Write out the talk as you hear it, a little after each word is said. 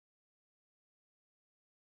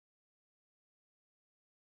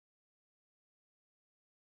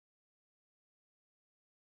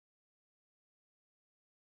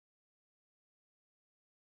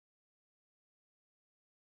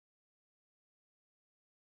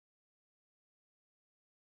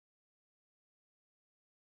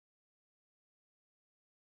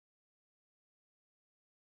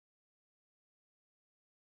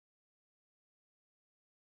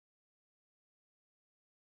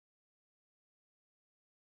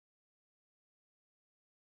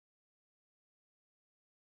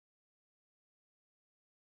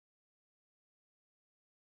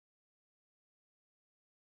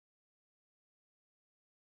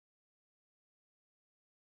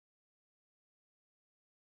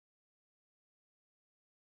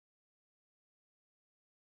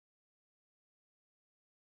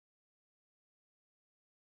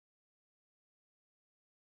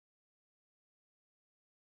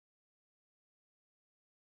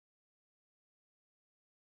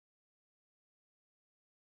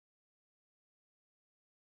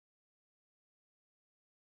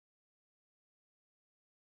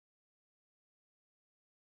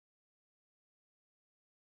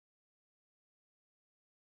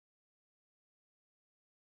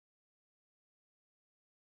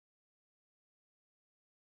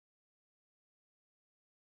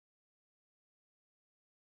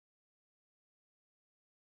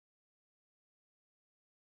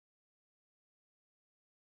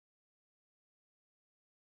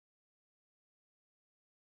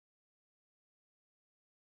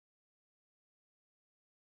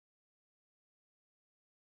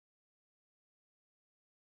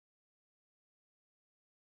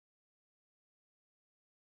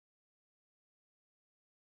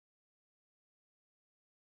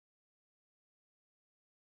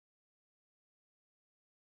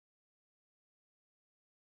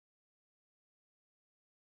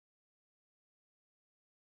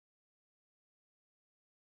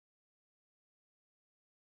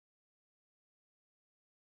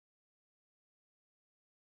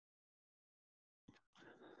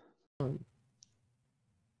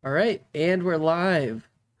All right, and we're live.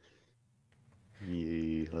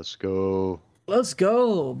 Yeah, let's go. Let's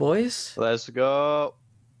go, boys. Let's go.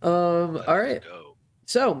 All Let's right. go.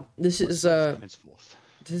 So Henceforth.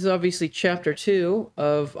 this is obviously chapter 2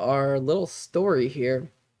 of our little story here.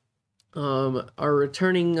 Our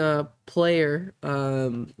returning player,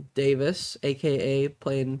 Davis, aka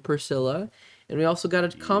playing Priscilla, and we also got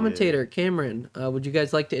a commentator, Cameron. Would you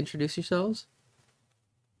guys like to introduce yourselves?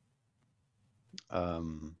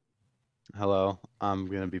 Hello. I'm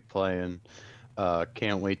gonna be playing.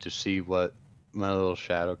 Can't wait to see what my little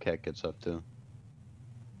shadow cat gets up to.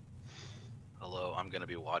 Hello, I'm gonna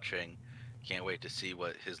be watching. Can't wait to see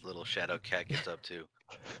what his little shadow cat gets up to.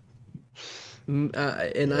 And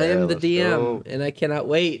Yeah, I am the let's DM, go. and I cannot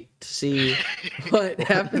wait to see what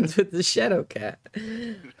happens with the shadow cat.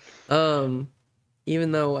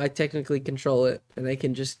 Even though I technically control it, and I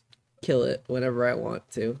can just kill it whenever I want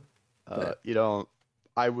to. But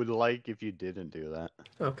I would like if you didn't do that.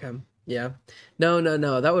 okay, yeah, no,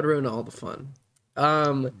 that would ruin all the fun.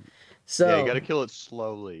 So Yeah, you gotta kill it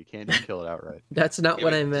slowly. You can't just kill it outright. that's not Give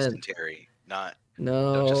what it I meant. dysentery, not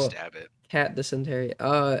don't just No, stab it. cat dysentery.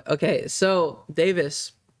 Okay, so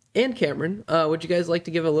Davis and Cameron, would you guys like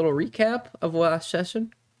to give a little recap of last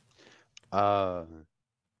session?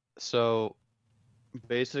 So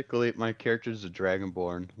basically, my character is a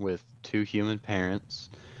dragonborn with 2 human parents.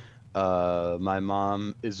 My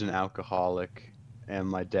mom is an alcoholic, and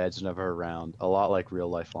my dad's never around. A lot like real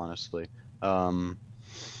life, honestly. Don't.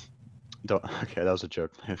 Okay, that was a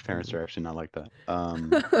joke. My parents are actually not like that.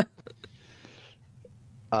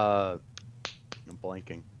 I'm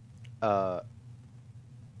blanking.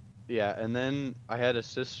 Yeah, and then I had a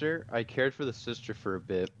sister. I cared for the sister for a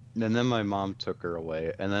bit, and then my mom took her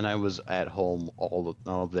away, and then I was at home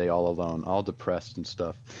all day, all alone, all depressed and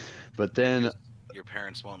stuff. But then Your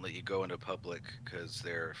parents won't let you go into public because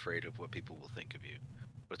they're afraid of what people will think of you.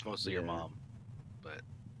 But it's mostly your Yeah. mom. But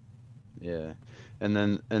Yeah, and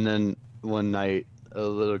then one night a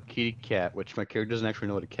little kitty cat, which my character doesn't actually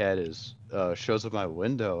know what a cat is, shows up my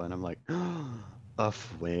window, and I'm like, a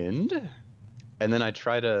friend? And then I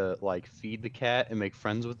try to like feed the cat and make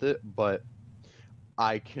friends with it, but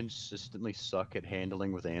I consistently suck at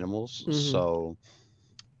handling with animals, so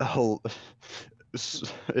oh,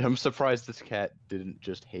 I'm surprised this cat didn't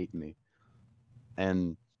just hate me.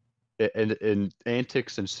 And and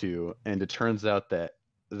antics ensue, and it turns out that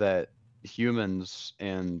humans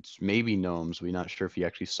and maybe gnomes, we're not sure if he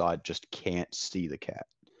actually saw it, just can't see the cat.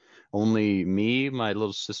 Only me, my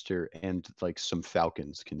little sister, and like some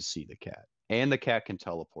falcons can see the cat, and the cat can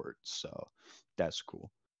teleport, so that's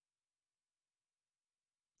cool.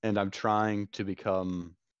 And I'm trying to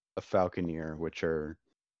become a falconeer, which are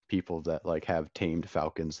people that like have tamed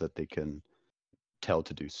falcons that they can tell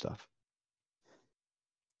to do stuff.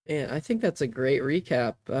 Yeah, I think that's a great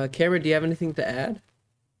recap. Cameron, do you have anything to add?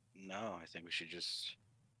 no, I think we should just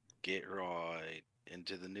get right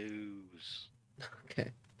into the news.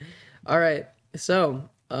 Okay. All right. So,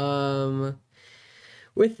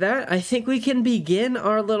 with that, I think we can begin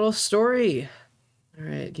our little story. All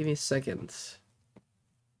right, give me a second.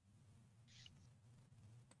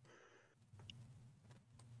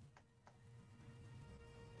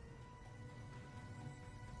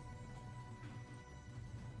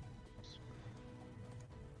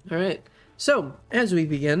 All right. So, as we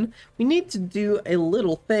begin, we need to do a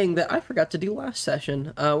little thing that I forgot to do last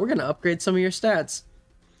session. We're going to upgrade some of your stats.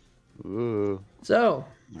 Ooh. So,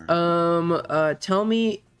 tell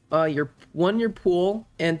me your pool,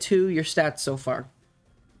 and 2, your stats so far.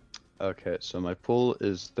 Okay, so my pool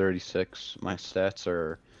is 36. My stats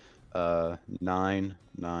are 9,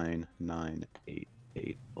 9, 9, 8,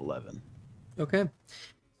 8, 11. Okay.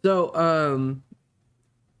 So,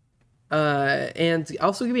 and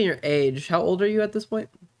also give me your age. How old are you at this point?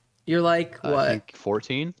 You're like what? I think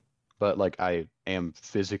 14, but like I am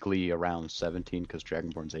physically around 17 because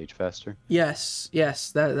Dragonborns age faster. Yes,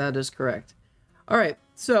 that is correct. All right.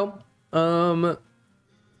 So,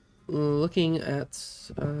 looking at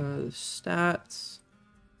stats.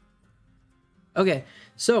 Okay.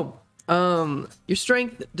 So, your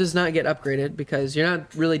strength does not get upgraded because you're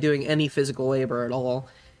not really doing any physical labor at all.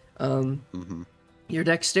 Your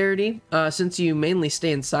dexterity, since you mainly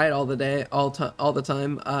stay inside all the day, all the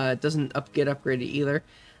time, doesn't get upgraded either.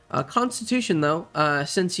 Constitution, though,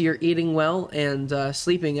 since you're eating well and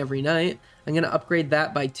sleeping every night, I'm gonna upgrade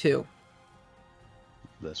that by 2.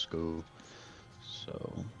 Let's go.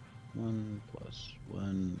 So 1 plus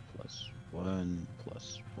 1 plus 1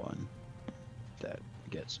 plus 1. That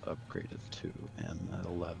gets upgraded to an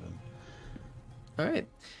 11. All right.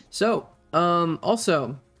 So,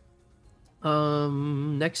 also,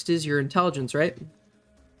 Next is your intelligence, right?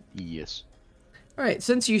 Yes. All right,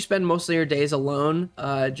 since you spend most of your days alone,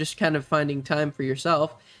 just kind of finding time for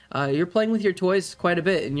yourself, you're playing with your toys quite a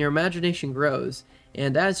bit, and your imagination grows.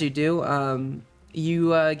 And as you do, you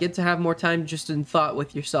get to have more time just in thought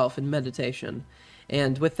with yourself in meditation.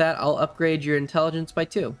 And with that, I'll upgrade your intelligence by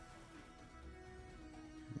 2.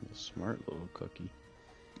 Smart little cookie.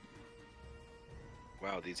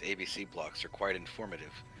 Wow, these ABC blocks are quite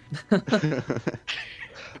informative.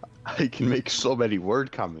 I can make so many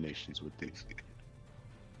word combinations with these.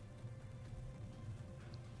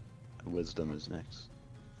 Wisdom is next.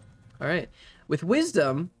 All right. With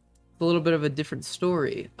wisdom, a little bit of a different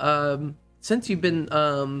story. Since you've been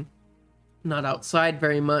not outside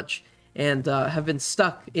very much and have been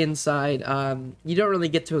stuck inside, you don't really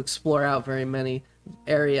get to explore out very many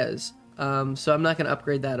areas. So I'm not going to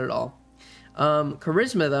upgrade that at all.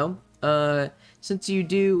 Charisma, though, since you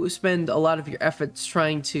do spend a lot of your efforts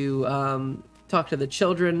trying to talk to the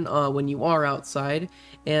children when you are outside,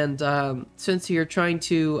 and since you're trying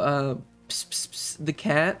to the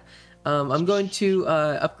cat, I'm going to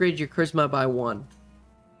upgrade your charisma by 1.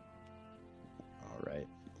 All right.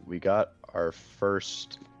 We got our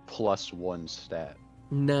first +1 stat.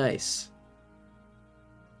 Nice.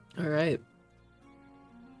 All right.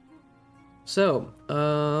 So,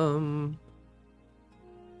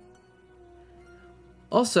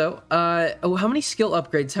 also, how many skill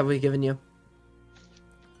upgrades have we given you?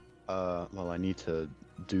 Well, I need to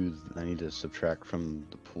subtract from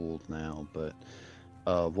the pool now, but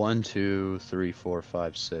 1, 2, 3, 4,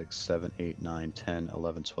 5, 6, 7, 8, 9, 10,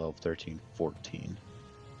 11, 12, 13, 14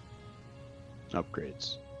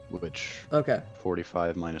 upgrades, which Okay.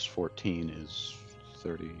 45 minus 14 is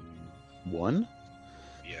 31.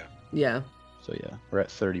 Yeah. Yeah. So yeah, we're at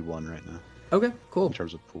 31 right now Okay, cool. in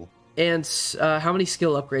terms of pool. And how many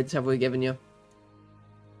skill upgrades have we given you?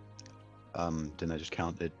 Didn't I just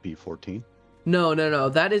count it be 14? No.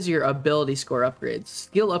 That is your ability score upgrades.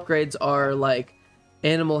 Skill upgrades are like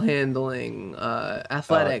animal handling,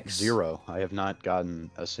 athletics. 0. I have not gotten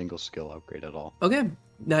a single skill upgrade at all. Okay,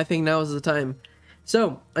 I think now is the time.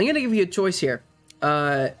 So I'm gonna give you a choice here.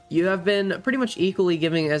 You have been pretty much equally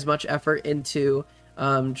giving as much effort into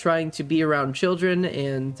trying to be around children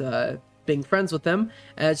and being friends with them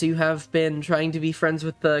as you have been trying to be friends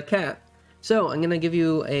with the cat. So I'm gonna give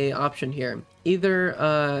you a option here.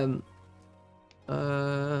 Either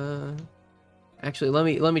actually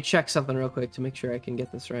let me check something real quick to make sure I can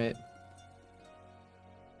get this right.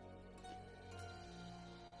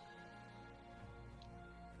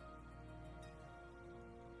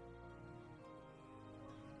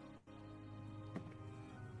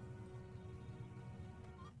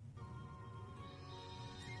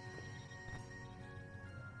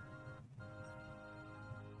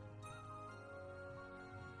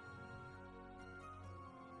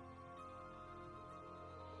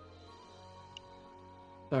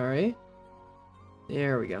 Sorry.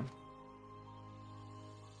 There we go.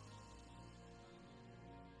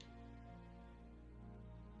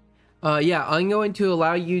 Yeah, I'm going to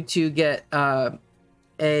allow you to get a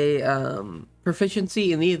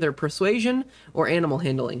proficiency in either persuasion or animal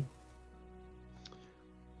handling.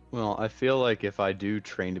 Well, I feel like if I do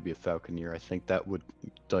train to be a falconer, I think that would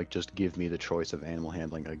like just give me the choice of animal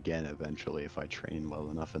handling again eventually if I train well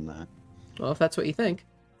enough in that. Well, if that's what you think.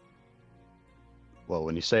 Well,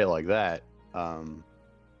 when you say it like that,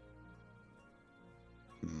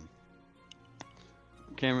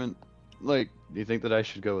 Cameron, like, do you think that I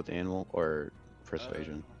should go with animal or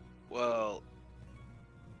persuasion? Well,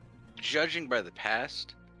 judging by the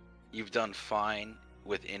past, you've done fine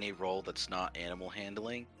with any role that's not animal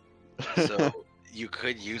handling. So you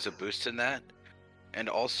could use a boost in that. And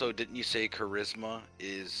also, didn't you say charisma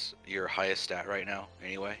is your highest stat right now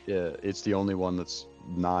anyway? Yeah, it's the only one that's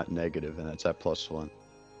not negative, and it's at +1.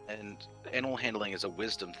 And animal handling is a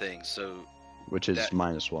wisdom thing, so... Which is that,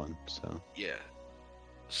 -1, so... Yeah.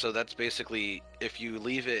 So that's basically, if you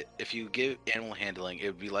give animal handling, it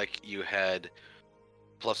would be like you had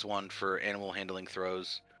 +1 for animal handling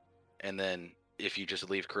throws, and then if you just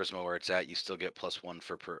leave charisma where it's at, you still get +1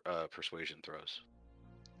 for persuasion throws.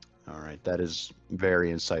 Alright, that is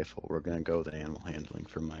very insightful. We're gonna go with animal handling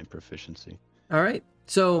for my proficiency. Alright,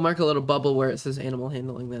 so mark a little bubble where it says animal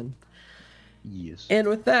handling then. Yes. And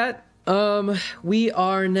with that, we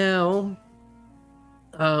are now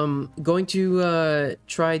going to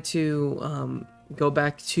try to go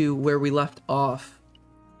back to where we left off.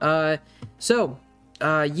 So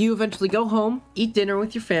you eventually go home, eat dinner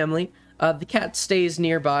with your family. The cat stays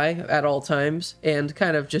nearby at all times and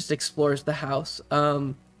kind of just explores the house.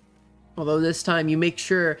 Although this time you make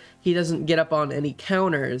sure he doesn't get up on any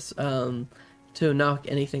counters to knock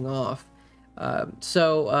anything off.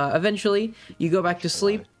 So eventually you go back to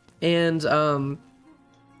sleep, and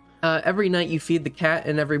every night you feed the cat,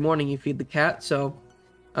 and every morning you feed the cat. So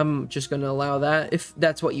I'm just going to allow that if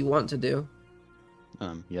that's what you want to do.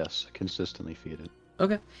 Yes, consistently feed it.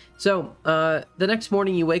 Okay. So the next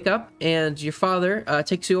morning you wake up, and your father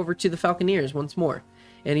takes you over to the Falconeers once more,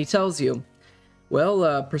 and he tells you,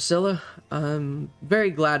 well, Priscilla, I'm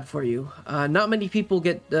very glad for you. Not many people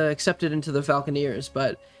get accepted into the Falconeers,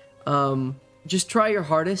 but just try your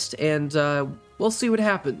hardest, and we'll see what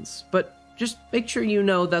happens. But just make sure you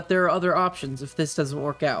know that there are other options if this doesn't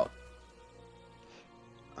work out.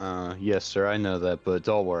 Yes, sir, I know that, but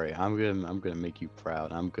don't worry. I'm gonna make you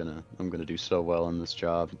proud. I'm gonna do so well in this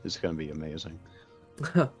job. It's gonna be amazing.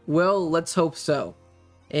 Well, let's hope so.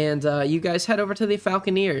 And you guys head over to the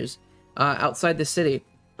Falconeers outside the city.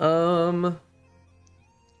 You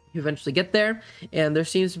eventually get there, and there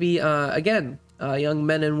seems to be again young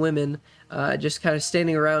men and women just kind of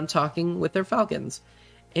standing around talking with their falcons.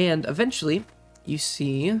 And eventually, you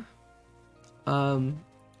see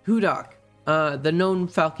Hudok, the gnome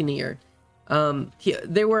falconeer.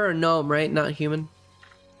 They were a gnome, right? Not human?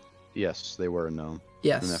 Yes, they were a gnome.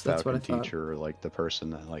 Yes, and that that's what I falcon thought. teacher, or like the person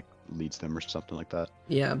that like leads them or something like that.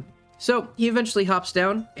 Yeah. So he eventually hops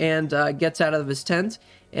down and gets out of his tent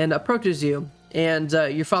and approaches you, and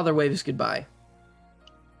your father waves goodbye.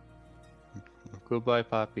 Goodbye,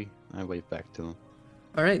 Poppy. I wave back to him.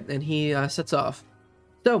 All right, and he sets off.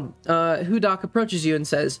 So Hudok approaches you and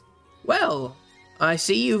says, well, I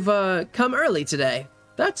see you've come early today.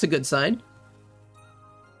 That's a good sign.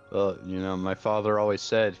 Well, you know, my father always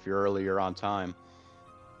said, if you're early, you're on time.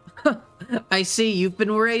 I see you've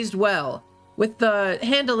been raised well. With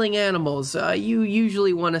handling animals, you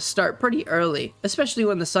usually want to start pretty early, especially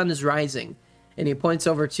when the sun is rising. And he points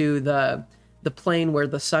over to the plain where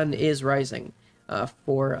the sun is rising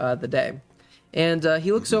for the day. And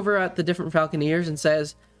he looks over at the different falconeers and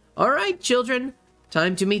says, all right, children,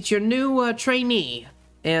 time to meet your new trainee.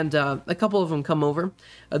 And a couple of them come over.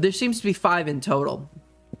 There seems to be 5 in total.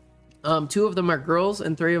 2 of them are girls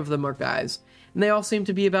and 3 of them are guys. And they all seem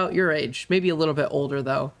to be about your age, maybe a little bit older,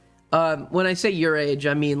 though. When I say your age,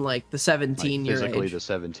 I mean like the 17-year age. Physically the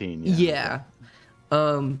 17, yeah.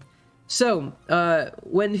 So,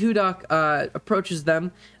 when Hudok approaches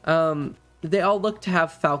them, they all look to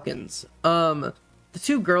have falcons. The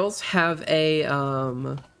 2 girls have a,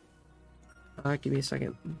 give me a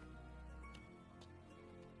second.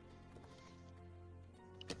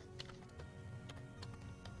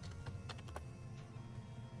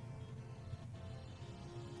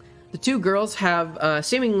 The 2 girls have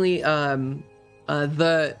seemingly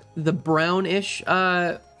the brownish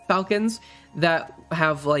falcons that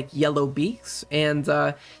have like yellow beaks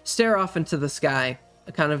and stare off into the sky,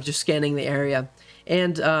 kind of just scanning the area.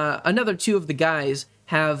 And another 2 of the guys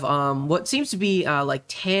have what seems to be like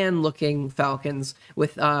tan-looking falcons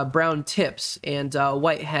with brown tips and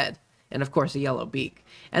white head, and of course a yellow beak.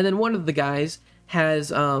 And then one of the guys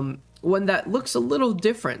has one that looks a little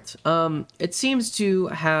different. It seems to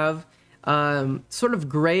have sort of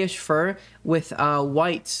grayish fur with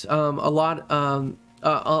white a lot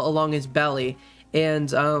along his belly,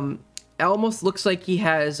 and it almost looks like he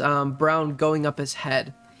has brown going up his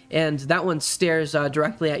head. And that one stares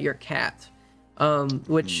directly at your cat,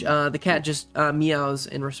 which the cat just meows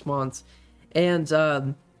in response. And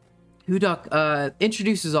Hudok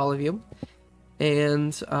introduces all of you,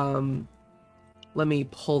 and let me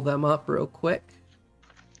pull them up real quick.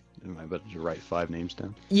 Am I about to write 5 names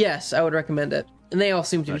down? Yes, I would recommend it. And they all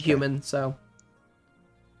seem to be Okay. human, so.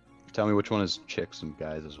 Tell me which one is chicks and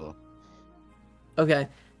guys as well. Okay.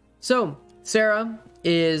 So, Sarah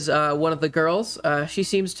is one of the girls. She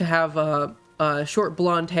seems to have short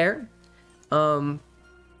blonde hair.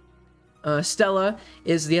 Stella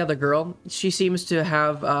is the other girl. She seems to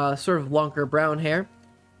have sort of longer brown hair.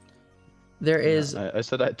 There is... Yeah, I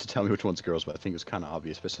said I had to tell me which one's girls, but I think it's kind of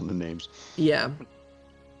obvious based on the names. Yeah.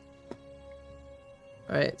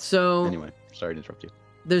 Alright, so... Anyway, sorry to interrupt you.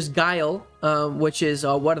 There's Guile, which is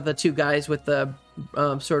one of the 2 guys with the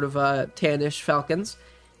sort of tannish falcons.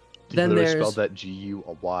 Did Then you literally there's... spell that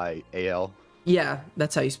G-U-Y-A-L? Yeah,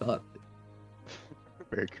 that's how you spell it.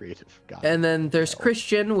 Very creative. Got And it. then there's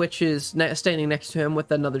Christian, which is standing next to him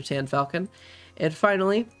with another tan falcon. And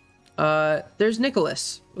finally, there's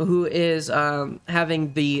Nicholas, who is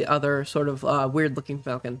having the other sort of weird-looking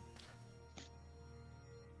falcon.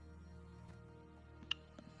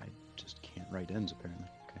 I just can't write ends, apparently.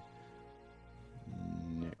 Okay.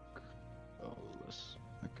 Nicholas.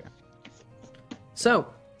 Okay. So,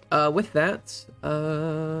 with that,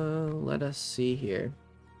 let us see here.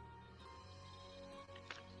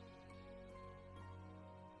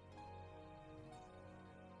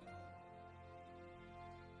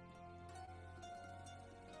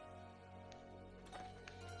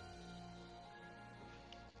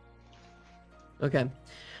 Okay,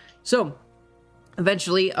 so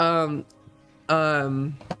eventually, Hudok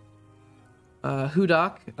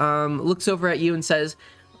looks over at you and says,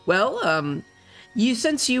 "Well,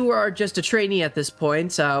 since you are just a trainee at this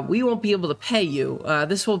point, we won't be able to pay you.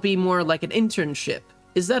 This will be more like an internship.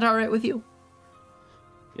 Is that all right with you?"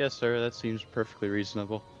 Yes, sir. That seems perfectly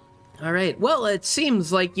reasonable. All right. Well, it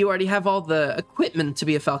seems like you already have all the equipment to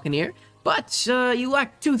be a falconer, but you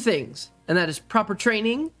lack two things, and that is proper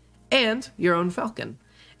training and your own falcon.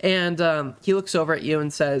 And he looks over at you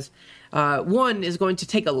and says, one is going to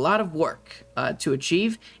take a lot of work to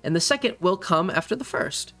achieve, and the second will come after the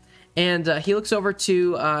first. And he looks over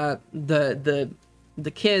to the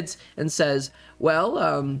kids and says,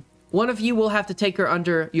 well, one of you will have to take her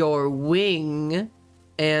under your wing.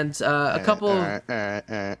 And a couple of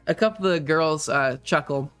the girls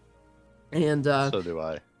chuckle. And so do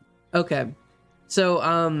I. Okay.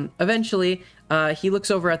 So eventually he looks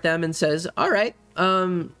over at them and says, all right,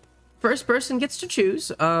 first person gets to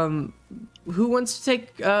choose who wants to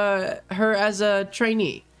take her as a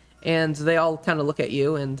trainee. And they all kind of look at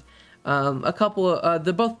you, and both of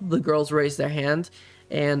the girls raise their hand,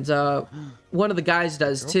 and one of the guys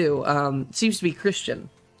does too. Seems to be Christian.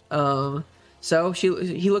 So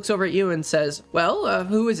he looks over at you and says, well,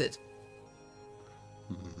 who is it?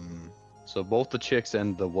 So both the chicks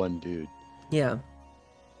and the one dude. Yeah.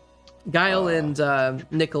 Guile and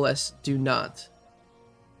Nicholas do not.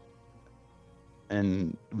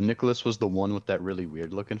 And Nicholas was the one with that really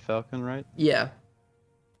weird looking falcon, right? Yeah.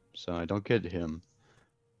 So I don't get him.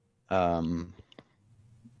 I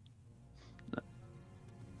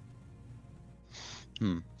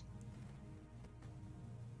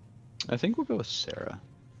think we'll go with Sarah.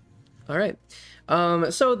 All right.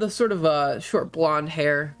 So the sort of short blonde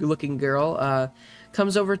hair looking girl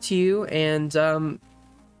comes over to you and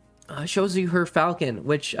shows you her falcon,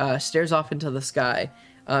 which stares off into the sky.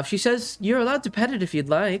 She says, "You're allowed to pet it if you'd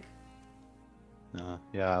like."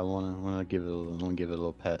 Yeah, I wanna give it a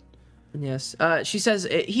little pet. Yes. She says,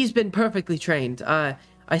 "He's been perfectly trained. I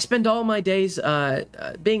spend all my days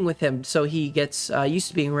being with him, so he gets used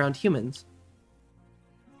to being around humans."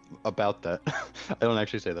 About that, I don't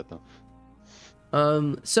actually say that though.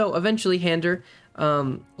 So eventually Hander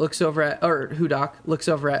looks over at, or Hudok looks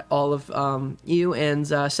over at all of you and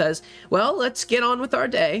says, well, let's get on with our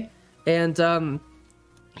day. And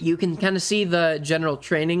you can kind of see the general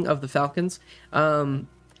training of the falcons.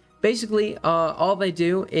 Basically, all they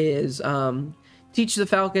do is teach the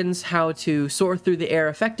falcons how to soar through the air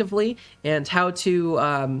effectively and how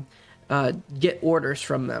to get orders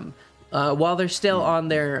from them. While they're still on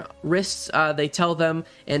their wrists, they tell them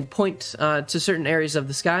and point to certain areas of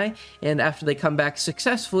the sky, and after they come back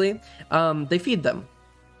successfully, they feed them.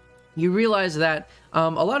 You realize that a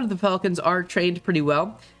lot of the falcons are trained pretty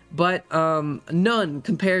well, but none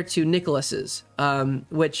compared to Nicholas's,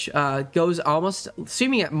 which goes almost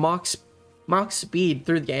seeming at Mach speed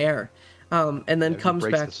through the air, and then comes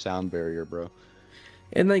breaks back. The sound barrier, bro.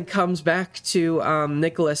 And then comes back to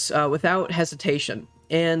Nicholas without hesitation.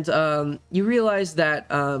 And you realize that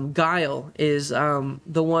Guile is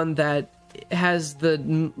the one that has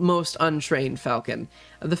the most untrained falcon.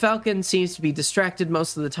 The falcon seems to be distracted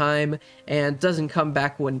most of the time and doesn't come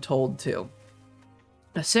back when told to.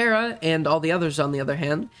 Sarah and all the others, on the other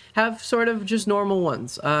hand, have sort of just normal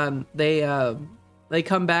ones. They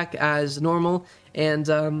come back as normal,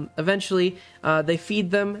 and eventually they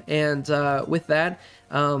feed them, and with that,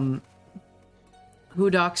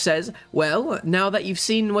 Hudok says, well, now that you've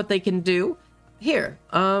seen what they can do, here,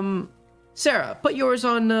 Sarah, put yours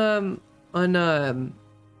on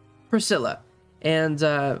Priscilla.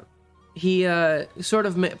 And he sort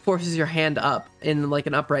of forces your hand up in like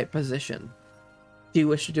an upright position. Do you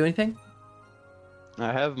wish to do anything?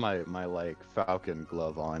 I have my like falcon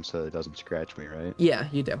glove on so it doesn't scratch me, right? Yeah,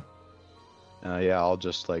 you do. Yeah, I'll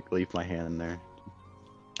just like leave my hand there.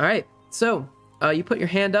 All right, so you put your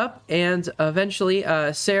hand up, and eventually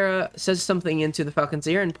Sarah says something into the falcon's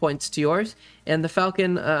ear and points to yours, and the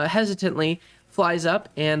falcon hesitantly flies up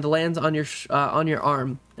and lands on your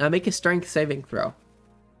arm. Make a strength saving throw.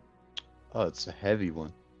 Oh, it's a heavy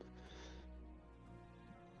one.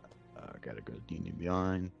 I gotta go to D&D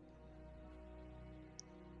Beyond.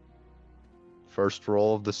 First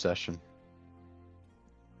roll of the session.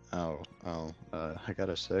 I got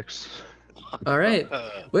a 6. All right.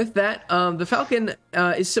 With that, the falcon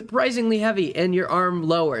is surprisingly heavy, and your arm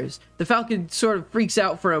lowers. The falcon sort of freaks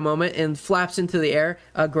out for a moment and flaps into the air,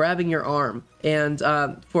 grabbing your arm, and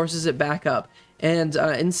forces it back up. And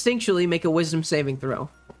instinctually make a wisdom saving throw.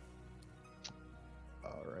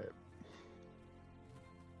 All right.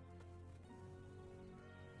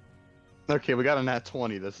 Okay, we got a nat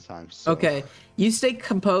 20 this time. So. Okay, you stay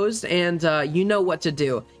composed and you know what to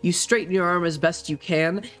do. You straighten your arm as best you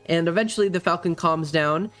can, and eventually the falcon calms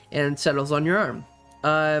down and settles on your arm.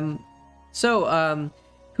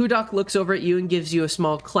 Hudok looks over at you and gives you a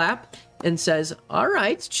small clap and says, "All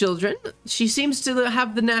right, children, she seems to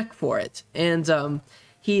have the knack for it." And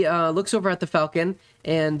he looks over at the falcon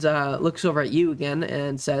and looks over at you again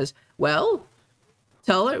and says, "Well,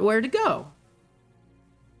 tell her where to go."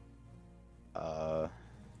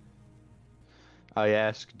 I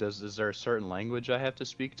ask, is there a certain language I have to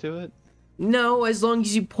speak to it? No, as long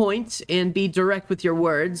as you point and be direct with your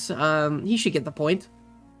words, he should get the point.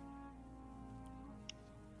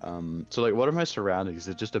 So like, what are my surroundings? Is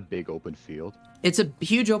it just a big open field? It's a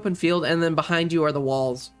huge open field, and then behind you are the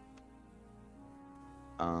walls.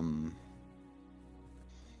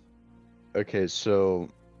 Okay, so.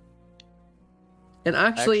 And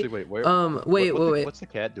actually wait, where? wait. What's the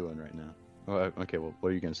cat doing right now? Oh, okay, well, what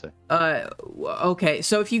are you gonna say? Okay,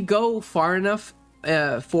 so if you go far enough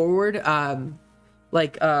forward, outside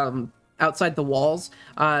the walls,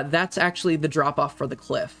 that's actually the drop off for the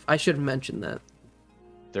cliff. I should have mentioned that.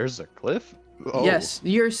 There's a cliff? Oh. Yes,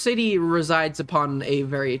 your city resides upon a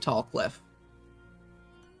very tall cliff.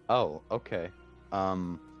 Oh, okay.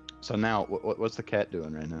 So now, what's the cat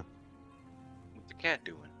doing right now? What's the cat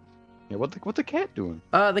doing? Yeah, what the cat doing?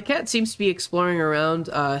 The cat seems to be exploring around,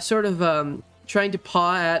 sort of trying to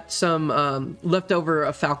paw at some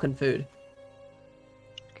leftover falcon food.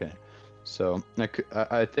 Okay, so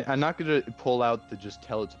I think I'm not gonna pull out the just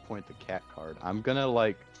tell it to point the cat card. I'm gonna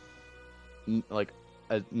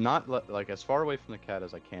not as far away from the cat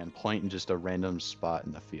as I can, point in just a random spot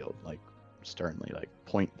in the field, like sternly, like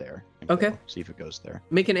point there. Okay. Go, see if it goes there.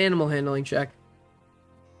 Make an animal handling check.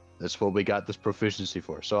 That's what we got this proficiency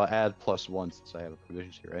for. So I add +1 since I have a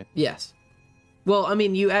proficiency, right? Yes. Well, I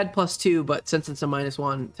mean, you add +2, but since it's a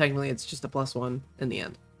 -1, technically it's just a +1 in the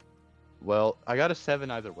end. Well, I got a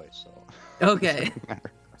 7 either way, so. Okay.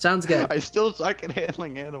 Sounds good. I still suck at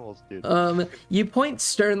handling animals, dude. You point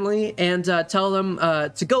sternly and tell them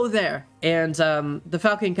to go there, and the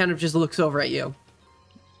falcon kind of just looks over at you.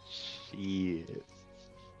 Shit.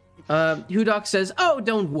 Hudok says, "Oh,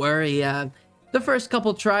 don't worry. The first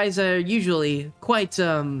couple tries are usually quite,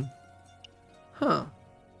 that's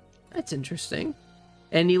interesting."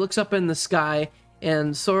 And he looks up in the sky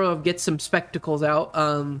and sort of gets some spectacles out,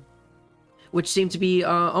 which seem to be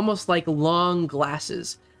almost like long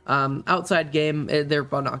glasses. Outside game, they're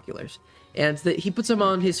binoculars. And he puts them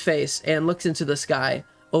on his face and looks into the sky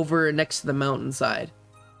over next to the mountainside.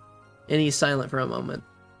 And he's silent for a moment.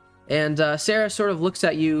 And Sarah sort of looks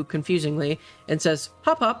at you confusingly and says,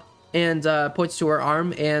 "Hop, hop," and points to her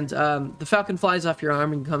arm, and the falcon flies off your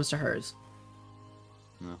arm and comes to hers.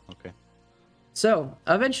 Oh, okay. So,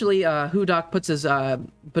 eventually, Hudok puts his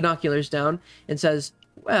binoculars down and says,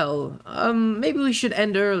 "Well, maybe we should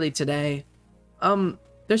end early today.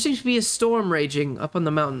 There seems to be a storm raging up on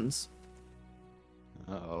the mountains."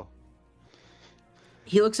 Uh-oh.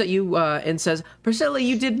 He looks at you and says, "Priscilla,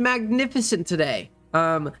 you did magnificent today.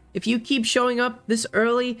 If you keep showing up this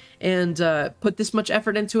early and put this much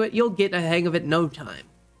effort into it, you'll get a hang of it in no time."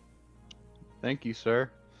 Thank you, sir.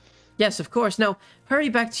 "Yes, of course. Now, hurry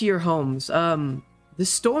back to your homes. The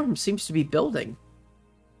storm seems to be building."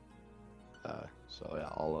 So yeah,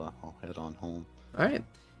 I'll head on home. All right.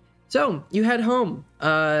 So you head home,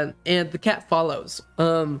 and the cat follows.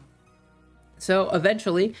 So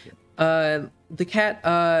eventually, the cat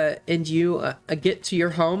and you get to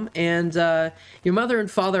your home, and your mother and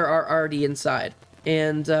father are already inside,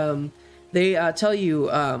 and they tell you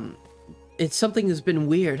it's something has been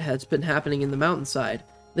weird has been happening in the mountainside.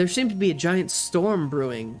 There seems to be a giant storm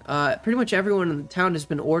brewing. Pretty much everyone in the town has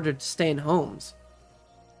been ordered to stay in homes.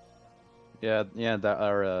 Yeah. That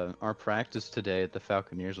our practice today at the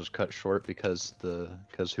Falconeers was cut short because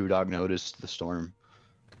Hudog noticed the storm.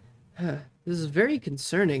 This is very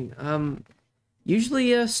concerning.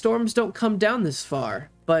 Usually storms don't come down this far,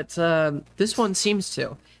 but this one seems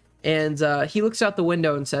to. And he looks out the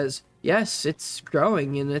window and says, "Yes, it's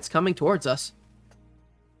growing and it's coming towards us."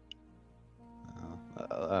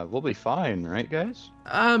 We'll be fine, right, guys?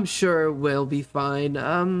 "I'm sure we'll be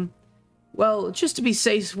fine. Well, just to be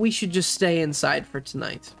safe, we should just stay inside for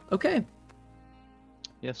tonight. Okay?"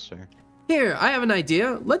 Yes, sir. "Here, I have an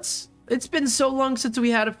idea. Let's it's been so long since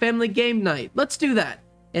we had a family game night. Let's do that.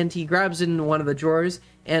 And he grabs in one of the drawers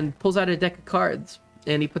and pulls out a deck of cards,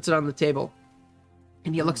 and he puts it on the table.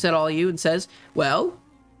 And he looks at all of you and says, well,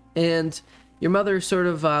 and your mother sort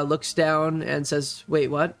of looks down and says, wait,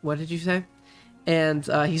 what? What did you say? And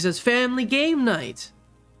he says, family game night.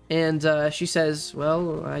 And she says,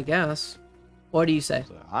 well, I guess. What do you say?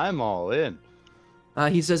 I'm all in.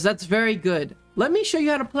 He says, that's very good. Let me show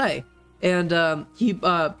you how to play. And he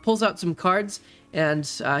pulls out some cards, and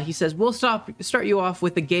he says, we'll start you off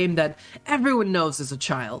with a game that everyone knows as a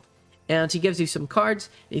child. And he gives you some cards.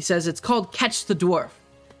 He says it's called Catch the Dwarf.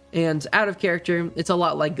 And out of character, it's a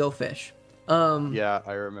lot like Go Fish. Yeah,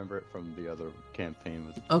 I remember it from the other campaign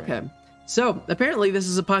with Okay. Grant. So, apparently this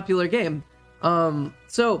is a popular game. You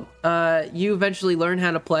eventually learn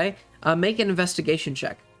how to play. Make an investigation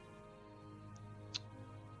check.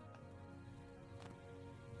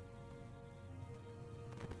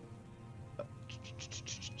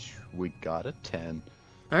 We got a 10.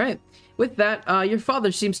 All right. With that, your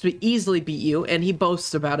father seems to easily beat you, and he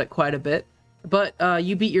boasts about it quite a bit. But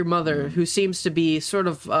you beat your mother, who seems to be sort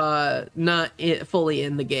of not fully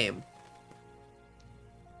in the game.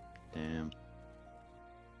 Damn.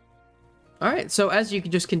 All right, so as you can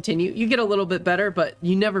just continue, you get a little bit better, but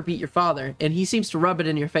you never beat your father, and he seems to rub it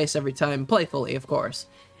in your face every time, playfully, of course.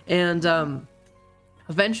 And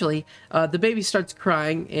eventually, the baby starts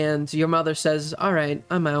crying, and your mother says, all right,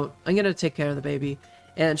 I'm out. I'm going to take care of the baby.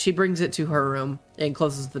 And she brings it to her room and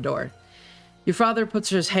closes the door. Your father puts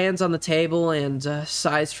his hands on the table and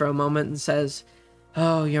sighs for a moment and says,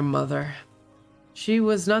 oh, your mother. She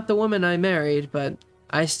was not the woman I married, but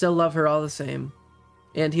I still love her all the same.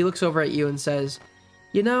 And he looks over at you and says,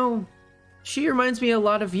 you know, she reminds me a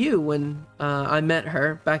lot of you when I met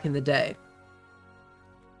her back in the day.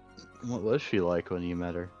 What was she like when you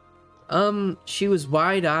met her? She was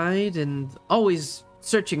wide-eyed and always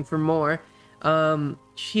searching for more.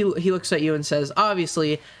 He looks at you and says,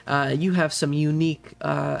 obviously, you have some unique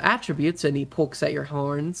attributes, and he pokes at your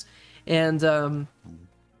horns. And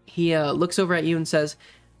he looks over at you and says,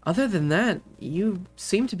 other than that, you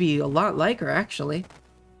seem to be a lot like her, actually.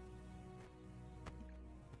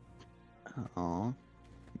 Aw.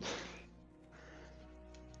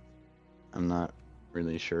 I'm not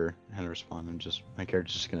really sure how to respond. My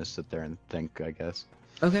character's just gonna sit there and think, I guess.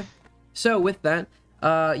 Okay. So with that,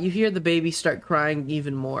 you hear the baby start crying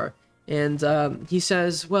even more. And he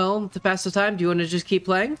says, well, to pass the time, do you want to just keep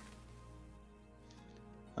playing?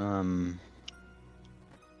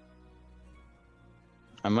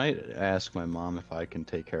 I might ask my mom if I can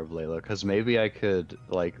take care of Layla, because maybe I could,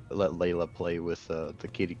 like, let Layla play with the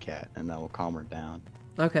kitty cat, and that will calm her down.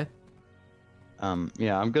 Okay.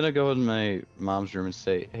 Yeah, I'm gonna go in my mom's room and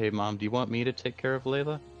say, hey, Mom, do you want me to take care of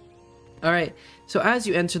Layla? All right. So as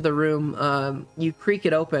you enter the room, you creak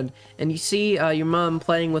it open, and you see your mom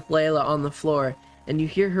playing with Layla on the floor, and you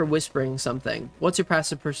hear her whispering something. What's your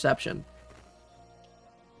passive perception?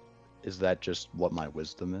 Is that just what my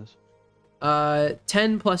wisdom is?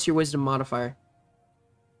 10 plus your wisdom modifier.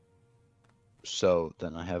 So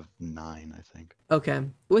then I have 9, I think. Okay.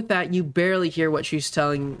 With that, you barely hear what she's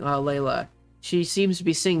telling Layla. She seems to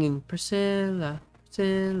be singing, Priscilla,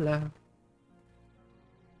 Priscilla.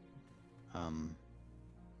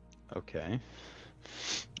 Okay.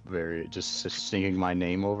 Just singing my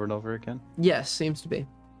name over and over again? Yes, seems to be.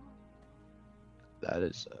 That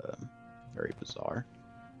is, very bizarre.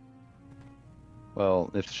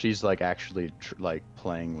 Well, if she's, like, actually,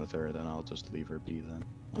 playing with her, then I'll just leave her be then.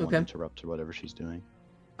 I won't Okay. interrupt her, whatever she's doing.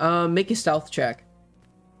 Make a stealth check.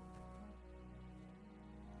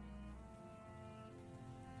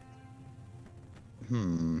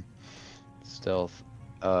 Stealth.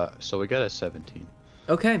 So we got a 17.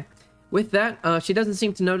 Okay. With that, she doesn't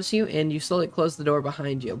seem to notice you, and you slowly close the door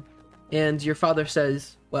behind you. And your father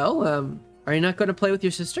says, well, are you not going to play with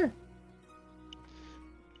your sister?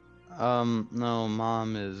 No,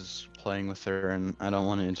 Mom is playing with her, and I don't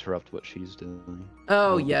want to interrupt what she's doing.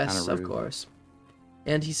 Oh, It'll be yes, kinda of rude. course.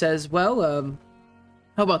 And he says, well,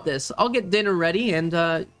 how about this? I'll get dinner ready, and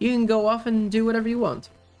you can go off and do whatever you want.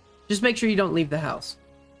 Just make sure you don't leave the house.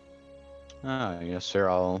 Yes, sir.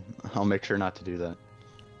 I'll make sure not to do that.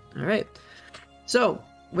 All right. So,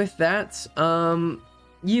 with that,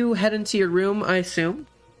 you head into your room, I assume.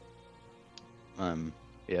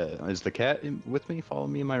 Yeah. Is the cat with me? Follow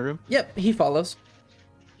me in my room? Yep, he follows.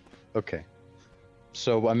 Okay.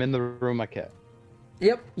 So I'm in the room with my cat.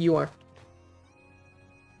 Yep, you are.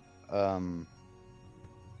 I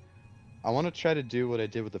want to try to do what I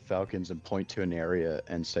did with the falcons and point to an area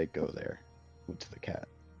and say, go there, to the cat.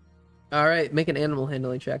 All right, make an animal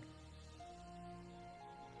handling check.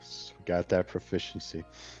 So we got that proficiency.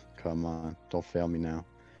 Come on, don't fail me now.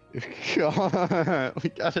 Come on, we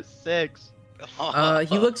got a 6.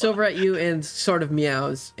 He looks over at you and sort of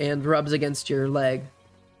meows and rubs against your leg.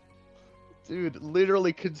 Dude,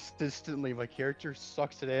 literally consistently, my character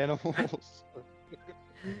sucks at animals.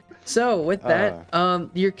 So with that,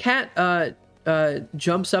 your cat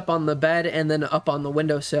jumps up on the bed and then up on the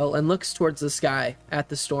windowsill and looks towards the sky at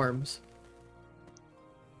the storms.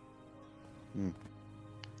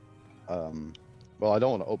 Well, I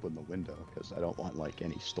don't want to open the window because I don't want like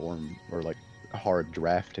any storm or like a hard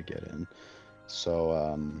draft to get in. So,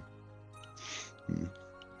 All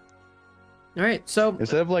right. So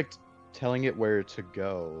instead of like telling it where to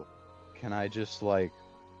go, can I just like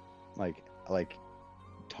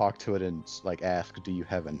talk to it and like ask, do you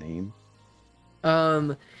have a name?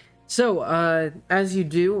 As you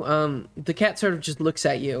do, the cat sort of just looks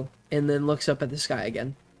at you and then looks up at the sky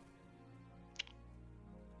again.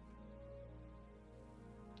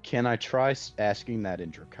 Can I try asking that in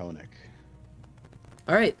Draconic?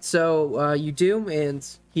 All right, so you do, and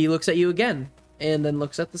he looks at you again, and then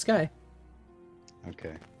looks at the sky.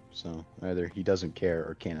 Okay, so either he doesn't care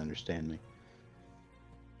or can't understand me.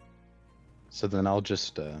 So then I'll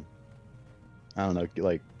just, I don't know,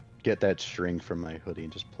 like get that string from my hoodie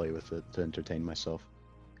and just play with it to entertain myself.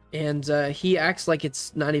 And he acts like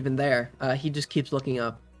it's not even there. He just keeps looking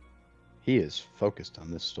up. He is focused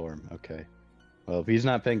on this storm. Okay. Well, if he's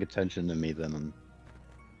not paying attention to me, then I'm...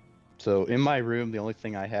 So in my room, the only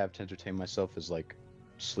thing I have to entertain myself is like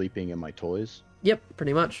sleeping and my toys. Yep,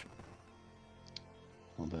 pretty much.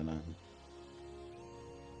 Well then,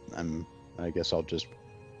 I guess I'll just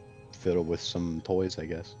fiddle with some toys, I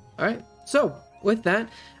guess. All right. So with that,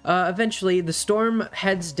 eventually the storm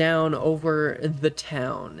heads down over the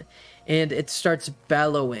town, and it starts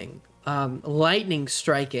bellowing, lightning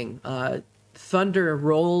striking, thunder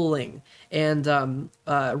rolling, and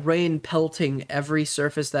rain pelting every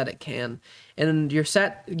surface that it can. And your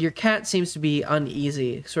cat seems to be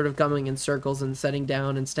uneasy, sort of going in circles and setting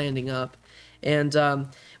down and standing up. And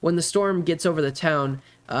when the storm gets over the town,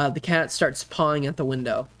 the cat starts pawing at the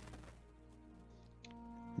window.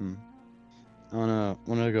 I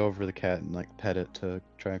wanna go over the cat and like pet it to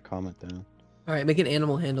try and calm it down. All right, make an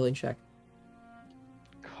animal handling check.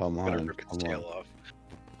 Come on, Rip its come tail on. off.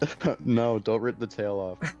 No, don't rip the tail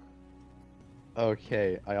off.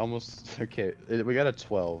 Okay, we got a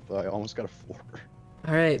 12. I almost got a 4.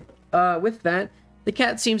 All right. With that, the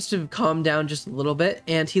cat seems to calm down just a little bit,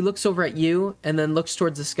 and he looks over at you and then looks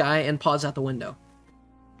towards the sky and paws out the window.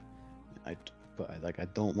 I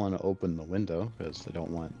don't want to open the window because I don't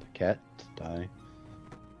want the cat to die,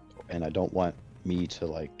 and I don't want me to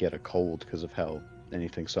like get a cold because of how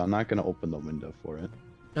anything. So I'm not gonna open the window for it.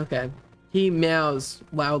 Okay. He meows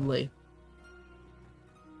loudly.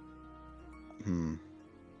 I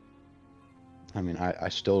mean, I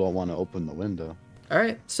still don't want to open the window. All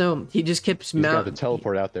right. So he just keeps He's got meowing. to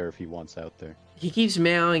teleport out there if he wants out there. He keeps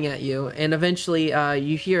meowing at you, and eventually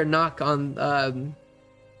you hear a knock on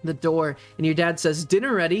the door, and your dad says,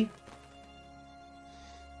 "Dinner ready."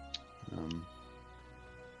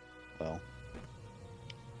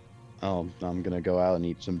 I'm gonna go out and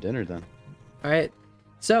eat some dinner then. All right.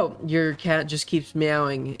 So your cat just keeps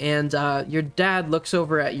meowing, and your dad looks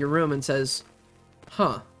over at your room and says,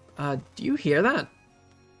 "Huh? Do you hear that?"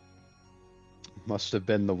 Must have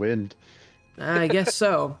been the wind. I guess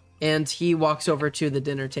so. And he walks over to the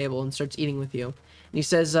dinner table and starts eating with you. And he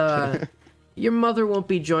says, "Your mother won't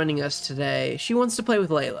be joining us today. She wants to play with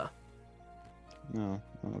Layla." Oh,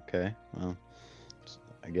 okay. Well,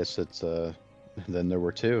 I guess it's then there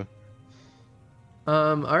were 2.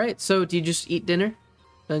 All right. So do you just eat dinner,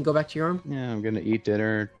 then go back to your room? Yeah, I'm gonna eat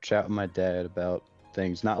dinner, chat with my dad about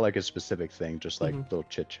things, not like a specific thing, just like little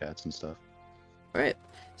chit chats and stuff. All right.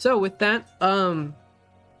 So with that,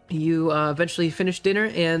 you eventually finish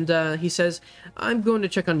dinner, and he says, "I'm going to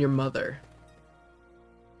check on your mother."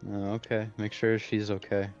 Okay, make sure she's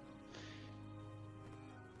okay.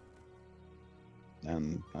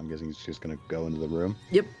 And I'm guessing he's just gonna go into the room.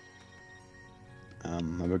 Yep.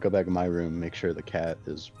 I'm gonna go back in my room, make sure the cat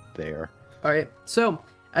is there. All right. So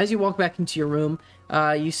as you walk back into your room,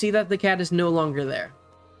 you see that the cat is no longer there.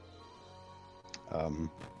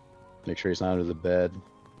 Make sure he's not under the bed.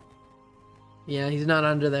 Yeah, he's not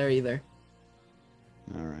under there either.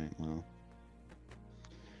 All right. Well.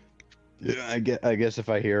 Yeah, I guess if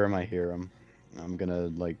I hear him, I hear him. I'm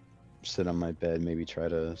gonna like sit on my bed, maybe try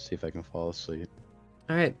to see if I can fall asleep.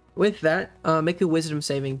 All right. With that, make a wisdom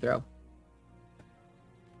saving throw.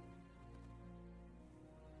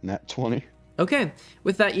 Nat 20. Okay.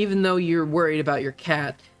 With that, even though you're worried about your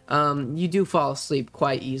cat, you do fall asleep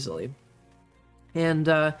quite easily. and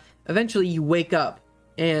eventually you wake up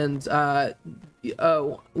and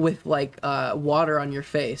with like water on your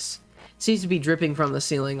face. It seems to be dripping from the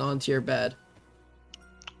ceiling onto your bed.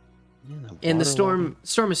 Yeah, And the storm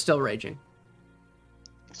is still raging.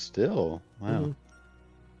 Still? Wow.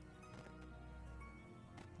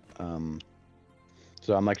 Mm-hmm.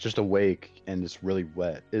 So I'm like just awake and it's really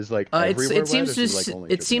wet. Is like everywhere it seems wet, or is it, like,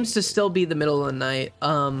 only it seems to still be the middle of the night.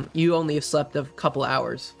 You only have slept a couple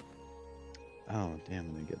hours. Oh damn! I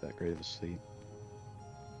didn't get that great of a sleep.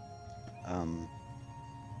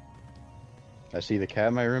 I see the cat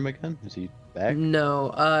in my room again. Is he back? No.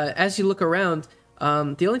 As you look around,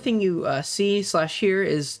 the only thing you see/hear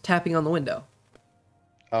is tapping on the window.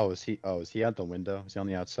 Oh, is he? Oh, is he out the window? Is he on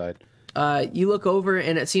the outside? You look over,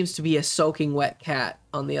 and it seems to be a soaking wet cat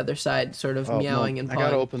on the other side, sort of meowing and I pawing.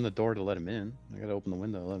 gotta open the door to let him in. I gotta open the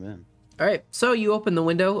window to let him in. All right, so you open the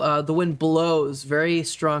window. The wind blows very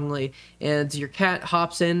strongly, and your cat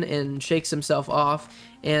hops in and shakes himself off.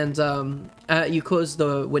 And you close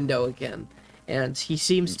the window again, and he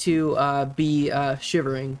seems to be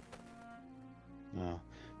shivering. Oh,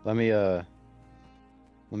 let me try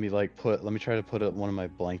to put one of my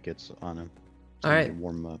blankets on him. So All I right. can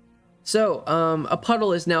warm him up. So, a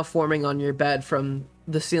puddle is now forming on your bed from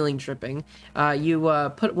the ceiling dripping.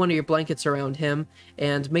 You put one of your blankets around him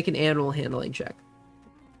and make an animal handling check.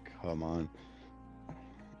 Come on.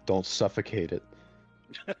 Don't suffocate it.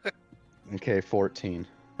 Okay, 14.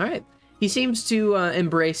 All right. He seems to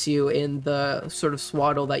embrace you in the sort of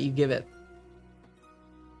swaddle that you give it.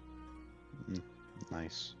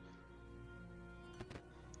 Nice.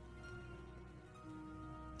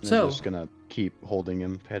 So, I'm just gonna keep holding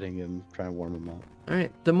him, petting him, trying to warm him up. all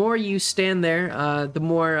right. The more you stand there, the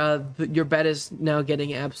more your bed is now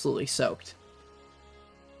getting absolutely soaked.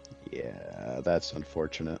 Yeah, that's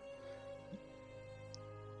unfortunate.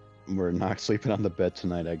 We're not sleeping on the bed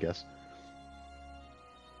tonight, I guess.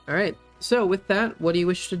 All right. So, with that, what do you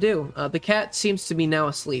wish to do? The cat seems to be now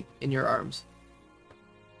asleep in your arms.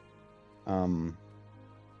 Am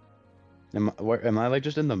I like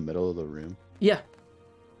just in the middle of the room? Yeah.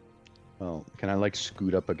 Well, can I like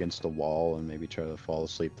scoot up against the wall and maybe try to fall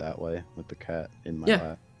asleep that way with the cat in my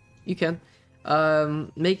lap? You can.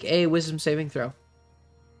 Make a wisdom saving throw.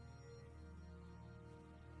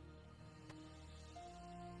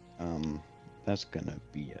 That's gonna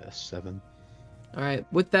be a 7. All right.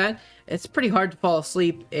 With that, it's pretty hard to fall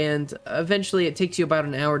asleep, and eventually it takes you about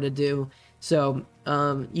an hour to do. So,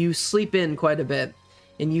 you sleep in quite a bit,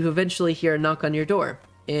 and you eventually hear a knock on your door,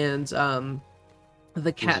 and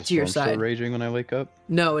the cat to your Is the storm side. still raging when I wake up?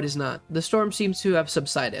 No, it is not. The storm seems to have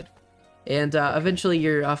subsided, and eventually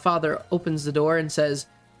your father opens the door and says,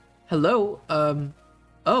 "Hello.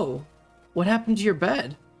 Oh, what happened to your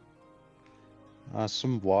bed?"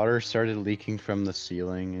 Some water started leaking from the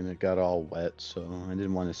ceiling and it got all wet, so I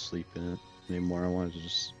didn't want to sleep in it anymore. I wanted to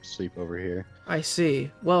just sleep over here. I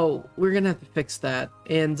see. Well, we're gonna have to fix that.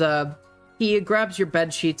 And he grabs your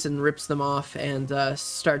bed sheets and rips them off and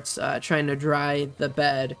starts trying to dry the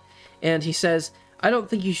bed. And he says, "I don't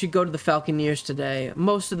think you should go to the Falconeers today.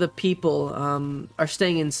 Most of the people are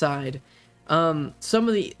staying inside. Some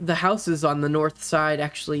of the houses on the north side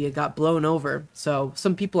actually got blown over, so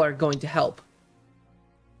some people are going to help."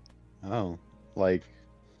 Oh, like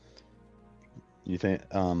you think?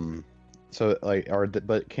 So like,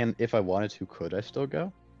 but if I wanted to, could I still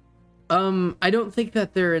go? I don't think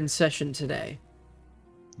that they're in session today.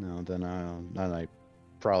 No, then I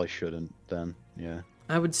probably shouldn't. Then yeah.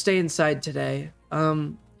 I would stay inside today.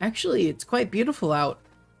 Actually, it's quite beautiful out.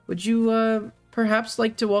 Would you perhaps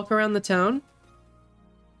like to walk around the town?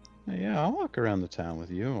 Yeah, I'll walk around the town with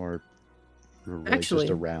you, or really Actually,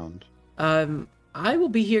 just around. I will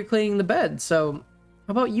be here cleaning the bed, so how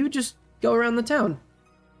about you just go around the town?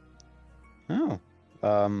 Oh,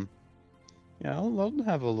 yeah, I'll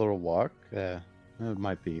have a little walk. It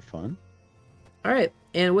might be fun. All right,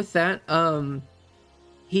 and with that,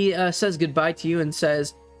 he says goodbye to you and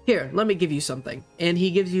says, "Here, let me give you something." And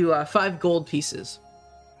he gives you 5 gold pieces.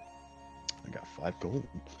 I got 5 gold.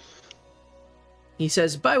 He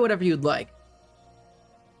says, "Buy whatever you'd like."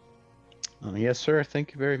 Yes, sir.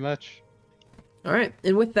 Thank you very much. All right,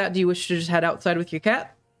 and with that, do you wish to just head outside with your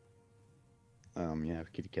cat? Yeah,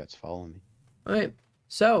 kitty cat's following me. All right,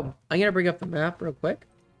 so I'm gonna bring up the map real quick.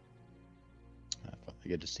 I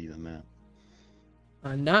get to see the map.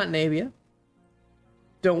 Not Navia.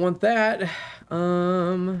 Don't want that.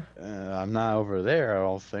 I'm not over there, I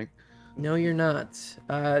don't think. No, you're not.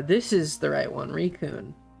 This is the right one,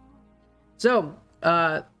 Raccoon. So,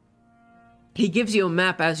 he gives you a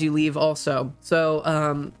map as you leave also. So,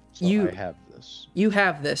 So you... I have this. this? You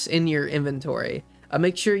have this in your inventory.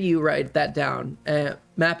 Make sure you write that down.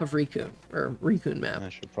 Map of Rikun, or Rikun map. I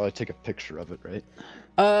should probably take a picture of it, right?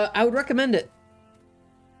 I would recommend it.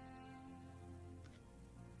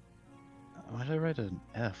 Why did I write an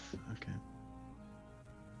F? Okay.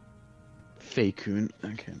 Fakun.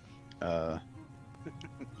 Okay.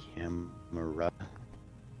 Camera.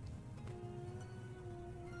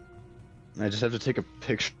 I just have to take a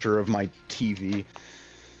picture of my TV.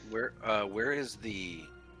 Where is the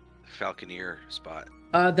Falconeer spot?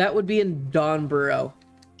 That would be in Dawnborough.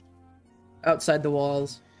 Outside the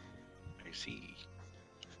walls. I see.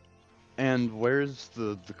 And where's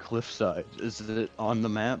the cliffside? Is it on the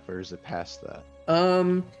map or is it past that?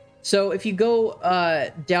 So if you go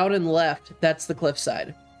down and left, that's the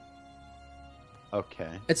cliffside. Okay.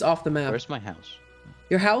 It's off the map. Where's my house?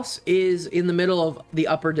 Your house is in the middle of the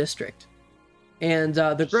upper district. And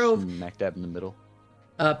the Grove... Smack dab in the middle?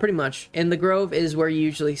 Pretty much. And the Grove is where you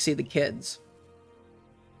usually see the kids.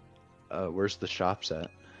 Where's the shops at?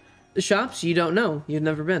 The shops, you don't know. You've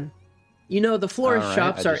never been. You know the florist Alright,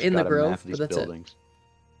 shops are in the Grove, but that's buildings.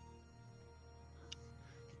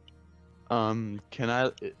 Can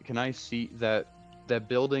I see that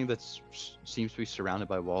building that seems to be surrounded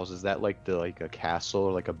by walls? Is that like a castle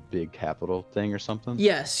or like a big capital thing or something?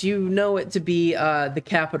 Yes, you know it to be the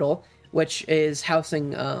capital, which is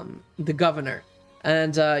housing the governor.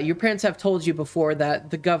 And your parents have told you before that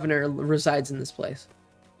the governor resides in this place.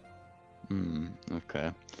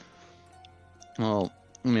 Okay. Well,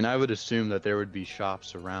 I mean, I would assume that there would be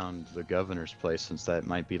shops around the governor's place, since that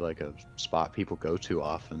might be like a spot people go to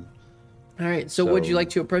often. All right, so would you like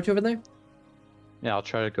to approach over there? Yeah, I'll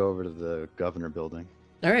try to go over to the governor building.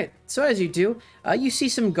 All right, so as you do, you see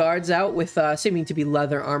some guards out with seeming to be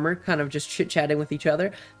leather armor, kind of just chit-chatting with each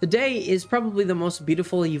other. The day is probably the most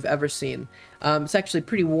beautiful you've ever seen. It's actually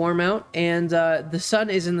pretty warm out, and the sun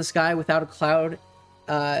is in the sky without a cloud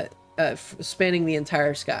spanning the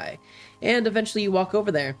entire sky. And eventually you walk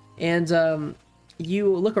over there, and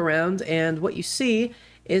you look around, and what you see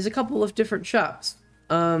is a couple of different shops.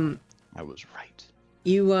 I was right.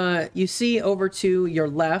 You see over to your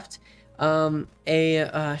left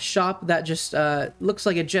a shop that just looks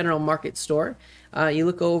like a general market store. You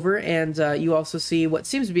look over, and you also see what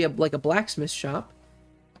seems to be like a blacksmith shop.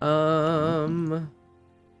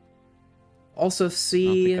 Also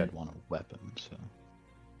see I don't think I'd want a weapon, so.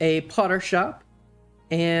 A potter shop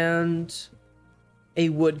and a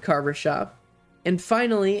wood carver shop. And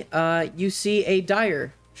finally, you see a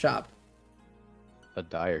dyer shop. A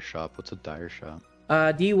dyer shop? What's a dyer shop?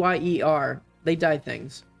 D-Y-E-R. They dye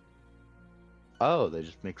things. Oh, they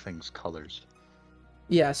just make things colors.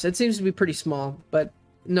 Yes, it seems to be pretty small, but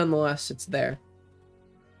nonetheless, it's there.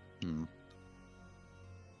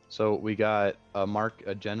 So we got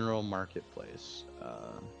a general marketplace,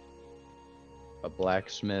 a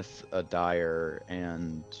blacksmith, a dyer,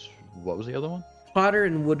 and what was the other one? Potter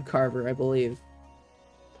and wood carver, I believe.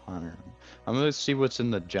 Potter. I'm gonna see what's in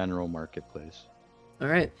the general marketplace. All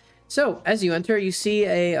right. So, as you enter, you see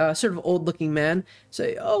a sort of old-looking man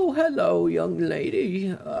say, "Oh, hello, young lady.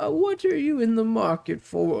 What are you in the market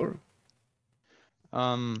for?"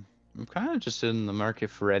 I'm kind of just in the market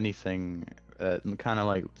for anything that kind of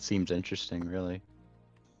like seems interesting, really.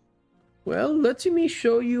 Well, let me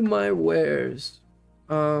show you my wares.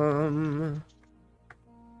 Give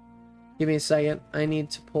me a second. I need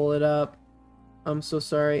to pull it up. I'm so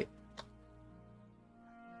sorry.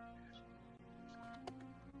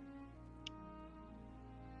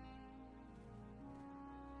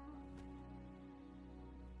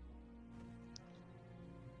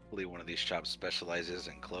 One of these shops specializes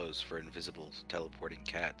in clothes for invisible teleporting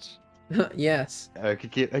cats. Yes. I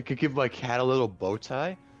could give my cat a little bow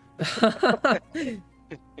tie.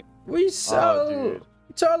 We sell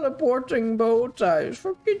teleporting bow ties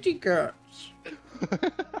for kitty cats.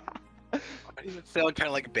 I even sound kind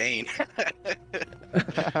of like Bane.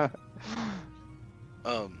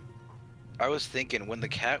 I was thinking when the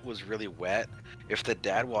cat was really wet, if the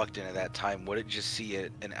dad walked in at that time, would it just see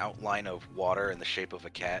an outline of water in the shape of a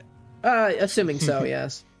cat? Assuming so,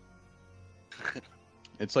 yes.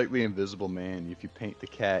 It's like the Invisible Man. If you paint the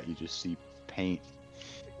cat, you just see paint.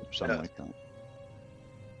 Something like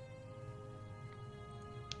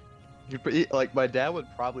that. Like, my dad would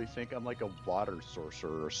probably think I'm like a water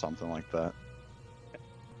sorcerer or something like that.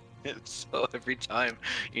 So every time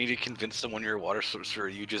you need to convince someone you're a water sorcerer,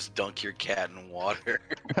 you just dunk your cat in water.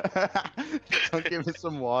 Don't give me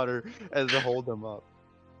some water as to hold them up.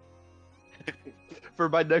 For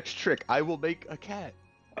my next trick, I will make a cat.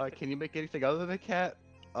 Can you make anything other than a cat?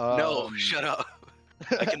 No, shut up.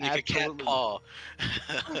 I can make a cat Absolutely. paw.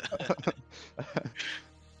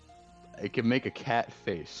 I can make a cat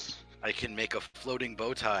face. I can make a floating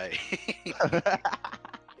bow tie.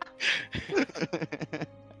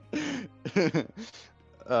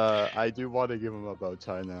 I do want to give him a bow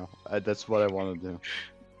tie now. That's what I want to do.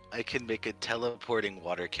 I can make a teleporting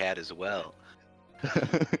water cat as well.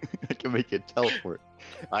 I can make it teleport.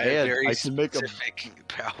 I have And very I can make a- specific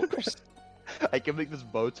powers. I can make this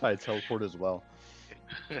bow tie teleport as well.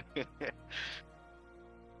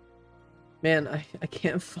 Man, I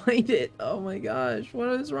can't find it. Oh my gosh, what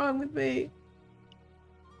is wrong with me?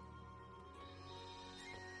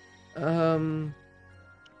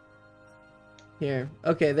 Here.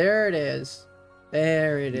 Okay, there it is.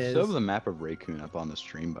 There it You is. still have the map of Raccoon up on the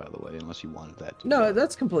stream, by the way, unless you wanted that to. No,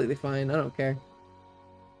 that's completely fine. I don't care.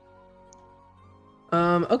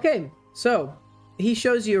 Okay, so he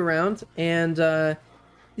shows you around, and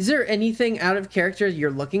is there anything out of character you're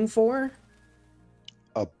looking for?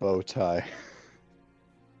 A bow tie.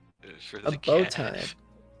 For A the bow cat. tie.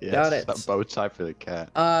 Yes, Got it. a bow tie for the cat.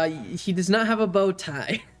 He does not have a bow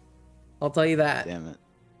tie. I'll tell you that. Damn it.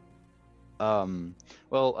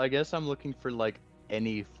 Well, I guess I'm looking for like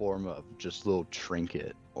any form of just little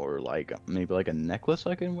trinket or like maybe like a necklace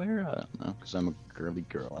I can wear. I don't know, because I'm a girly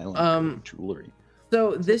girl. I like girly jewelry.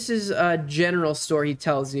 So this is a general store, he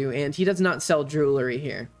tells you, and he does not sell jewelry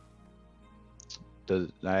here. I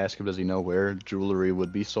ask him, does he know where jewelry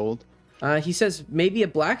would be sold? He says maybe a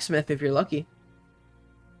blacksmith if you're lucky.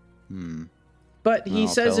 But he I'll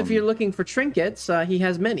says tell if you're him. looking for trinkets, he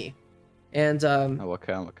has many. And Oh, what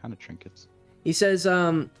kind of trinkets? he says,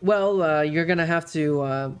 well, you're gonna have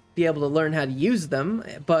to be able to learn how to use them,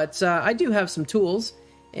 but I do have some tools.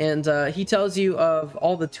 And he tells you of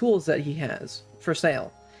all the tools that he has for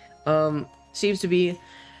sale. Seems to be...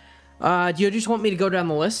 do you just want me to go down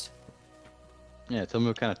the list? Yeah, tell me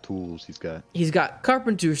what kind of tools he's got. He's got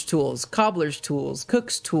carpenter's tools, cobbler's tools,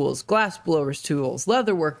 cook's tools, glass blower's tools,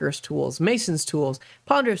 leatherworker's tools, mason's tools,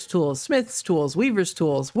 ponder's tools, smith's tools, weaver's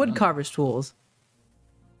tools, woodcarver's tools.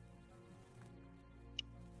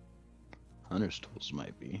 Hunter's tools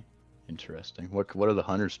might be interesting. What are the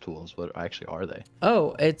hunter's tools? What actually are they?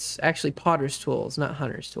 Oh, it's actually potter's tools, not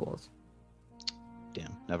hunter's tools.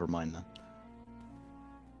 Damn, never mind then.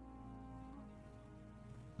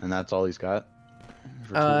 And that's all he's got?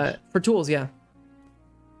 For tools? For tools, yeah.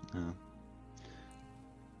 No.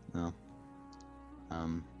 No.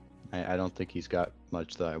 I don't think he's got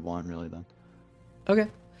much that I want really then. Okay.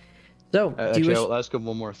 So, do you Actually, wish... I'll ask him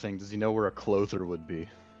one more thing. Does he know where a clother would be?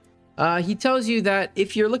 He tells you that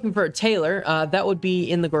if you're looking for a tailor, that would be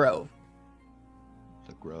in the Grove.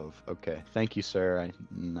 The Grove. Okay. Thank you, sir. I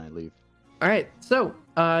leave. All right. So,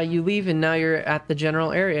 you leave, and now you're at the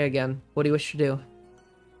general area again. What do you wish to do?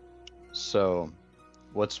 So,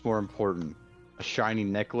 what's more important? A shiny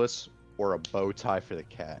necklace or a bow tie for the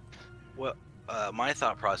cat? Well, my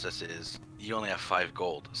thought process is you only have 5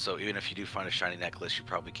 gold, so even if you do find a shiny necklace, you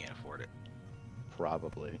probably can't afford it.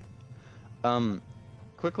 Probably.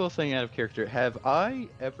 Quick little thing out of character. Have I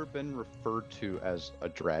ever been referred to as a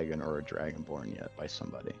dragon or a dragonborn yet by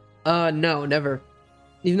somebody? No, never.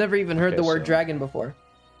 You've never even heard the Okay, word so- dragon before.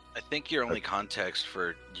 I think your only context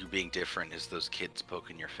for you being different is those kids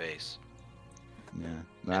poking your face. Yeah.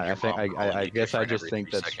 And I your think mom calling I you guess I different just every think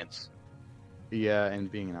 3 that's seconds. yeah,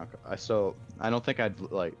 and being an alcohol. So I don't think I'd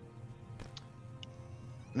like.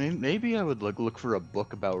 Maybe I would look for a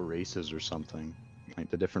book about races or something,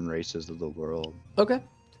 like the different races of the world. Okay.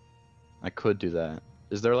 I could do that.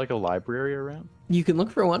 Is there like a library around? You can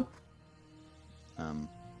look for one. All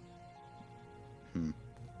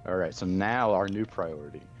right. So now our new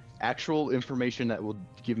priority: actual information that will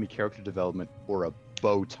give me character development, or a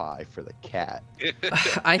bow tie for the cat.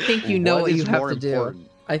 I think you know what is you have more to do. important?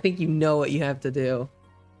 I think you know what you have to do.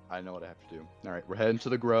 I know what I have to do. All right, we're heading to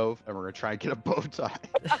the Grove, and we're gonna try and get a bow tie.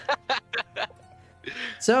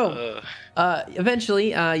 So, eventually,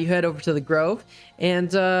 you head over to the Grove,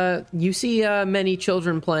 and you see many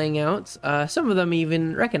children playing out. Some of them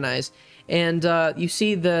even recognize, and you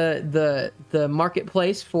see the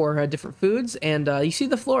marketplace for different foods, and you see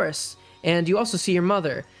the florists, and you also see your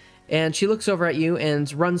mother, and she looks over at you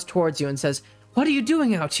and runs towards you and says, "What are you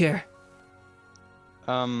doing out here?"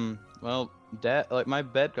 Well, Dad, like my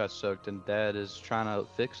bed got soaked, and Dad is trying to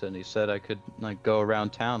fix it. And he said I could like go around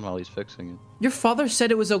town while he's fixing it. Your father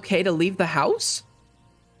said it was okay to leave the house?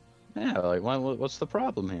 Yeah, like what's the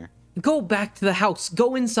problem here? Go back to the house.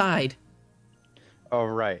 Go inside. All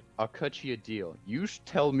right, I'll cut you a deal. You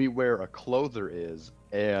tell me where a clother is,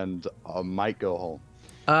 and I might go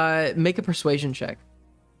home. Make a persuasion check.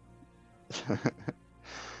 You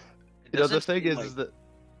know, the thing is that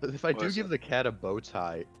if I do Was give it? the cat a bow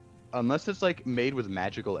tie, unless it's like made with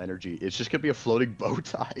magical energy, it's just gonna be a floating bow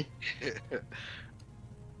tie.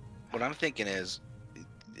 What I'm thinking is,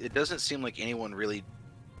 it doesn't seem like anyone really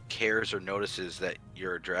cares or notices that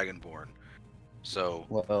you're a dragonborn. So,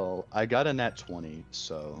 Well, I got a nat 20,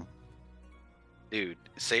 so dude,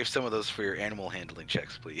 save some of those for your animal handling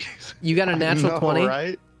checks, please. You got a natural I know, 20.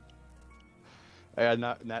 right? I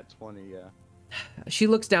got nat 20, yeah. She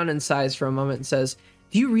looks down and sighs for a moment and says,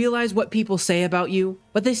 "Do you realize what people say about you?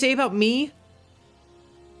 What they say about me?"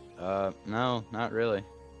 No, not really.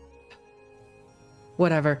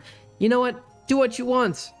 Whatever. You know what? Do what you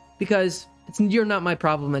want, because you're not my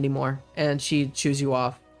problem anymore. And she shoos you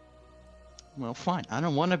off. Well, fine. I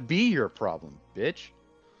don't want to be your problem, bitch.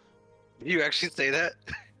 Did you actually say that?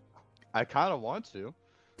 I kind of want to.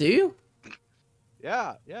 Do you?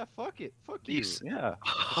 Yeah, fuck it. Fuck you. These- Yeah.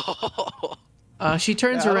 She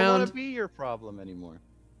turns Yeah, I don't want around to be your problem anymore.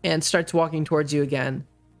 and starts walking towards you again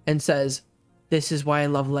and says, "This is why I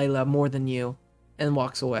love Layla more than you," and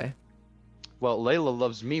walks away. Well, Layla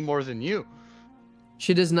loves me more than you.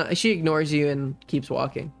 She does not. She ignores you and keeps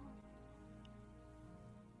walking.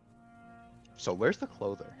 So where's the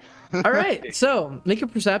clother? All right, so make a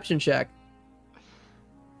perception check.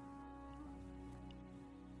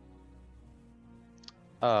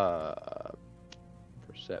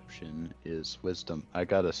 Perception is wisdom. I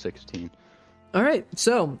got a 16. All right,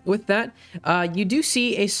 so with that, you do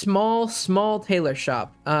see a small tailor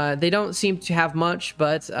shop. They don't seem to have much,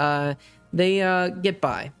 but they get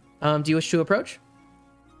by. Do you wish to approach?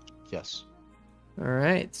 Yes. All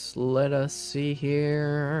right, let us see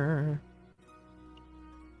here.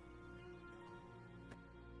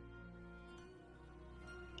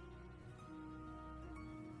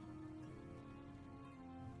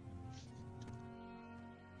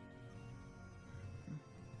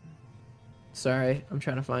 Sorry, I'm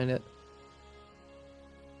trying to find it.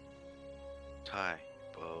 tie,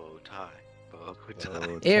 bow tie, bow tie.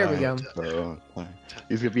 Bow There we tie, go. bow tie.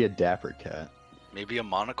 He's gonna be a dapper cat. Maybe a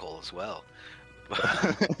monocle as well.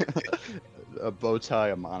 A bow tie,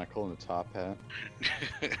 a monocle, and a top hat.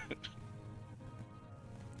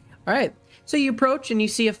 All right, so you approach and you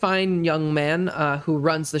see a fine young man who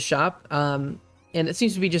runs the shop, and it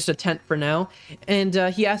seems to be just a tent for now. And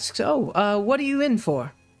he asks, "Oh, what are you in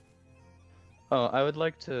for?" Oh, I would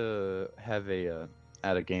like to have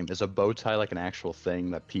at a game. Is a bow tie like an actual thing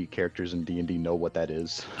that characters in D&D know what that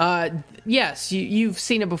is? Yes, you've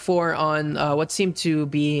seen it before on what seem to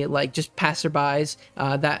be like just passerbys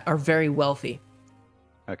that are very wealthy.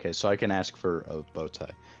 Okay, so I can ask for a bow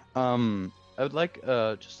tie. I would like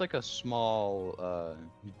just like a small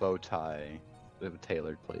bow tie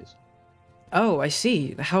tailored, please. Oh, I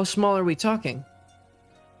see. How small are we talking?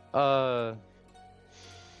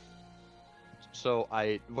 So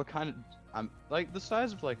what kind of, I'm like the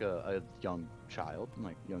size of like a young child,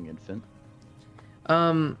 like young infant.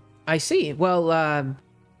 I see. Well,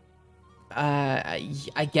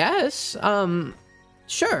 I guess.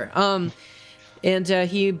 Sure. And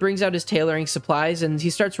he brings out his tailoring supplies and he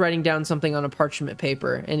starts writing down something on a parchment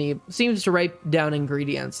paper. And he seems to write down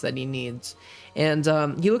ingredients that he needs. And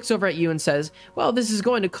he looks over at you and says, "Well, this is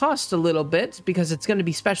going to cost a little bit because it's going to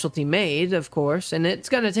be specialty made, of course, and it's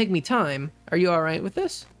going to take me time. Are you all right with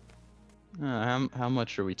this?" How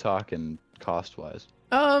much are we talking cost-wise?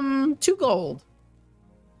 2 gold.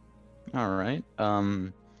 All right.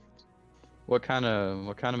 What kind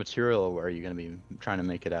of material are you gonna be trying to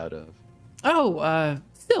make it out of? Oh,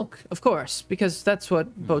 silk, of course, because that's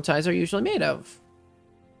what bow ties are usually made of.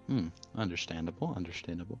 Understandable.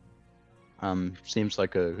 Seems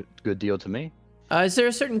like a good deal to me. Is there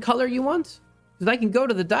a certain color you want? Because I can go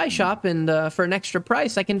to the dye shop and for an extra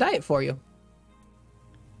price, I can dye it for you.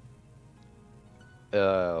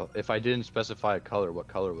 If I didn't specify a color, what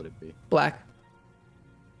color would it be? Black.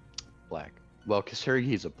 Black. Well, considering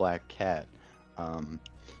he's a black cat,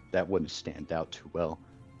 that wouldn't stand out too well.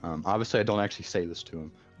 Obviously, I don't actually say this to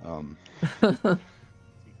him.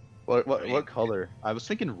 What color? I was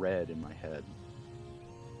thinking red in my head.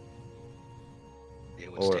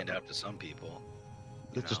 It would stand out to some people.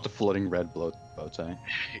 It's just a floating red bow tie.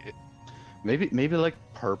 Maybe like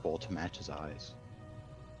purple to match his eyes.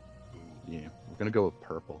 Yeah, we're gonna go with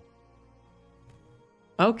purple.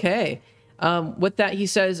 Okay. With that, he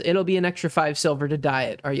says it'll be an extra 5 silver to dye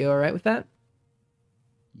it. Are you all right with that?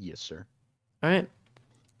 Yes, sir. All right.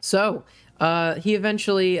 So he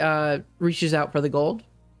eventually reaches out for the gold.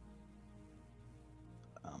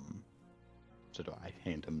 So do I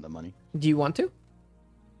hand him the money? Do you want to?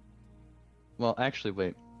 Well, actually,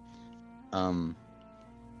 wait.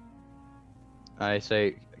 I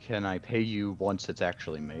say, can I pay you once it's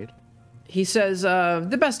actually made? He says,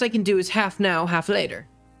 the best I can do is half now, half later.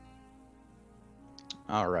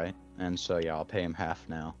 All right. And so yeah, I'll pay him half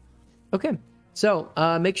now. Okay. So,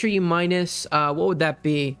 make sure you minus, what would that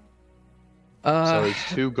be? So it's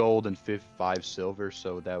 2 gold and 5 silver,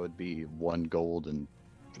 so that would be 1 gold and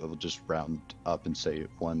we'll just round up and say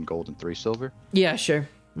 1 gold and 3 silver. Yeah, sure.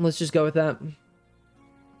 Let's just go with that.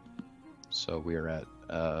 So we're at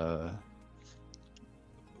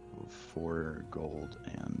 4 gold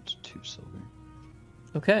and 2 silver.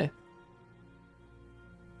 Okay.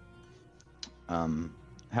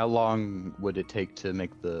 How long would it take to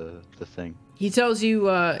make the thing? He tells you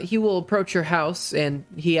he will approach your house, and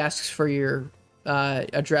he asks for your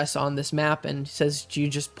address on this map, and says you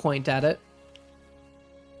just point at it.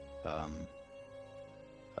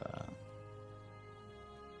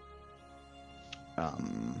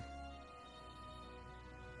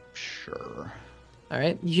 Sure. All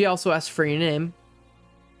right. He also asks for your name.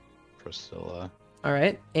 Priscilla. All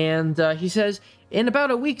right. And he says, in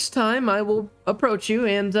about a week's time, I will approach you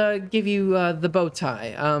and give you the bow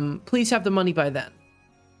tie. Please have the money by then.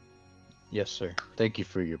 Yes, sir. Thank you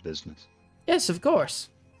for your business. Yes, of course.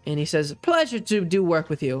 And he says, pleasure to do work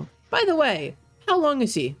with you. By the way, how long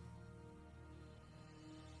is he?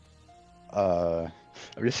 I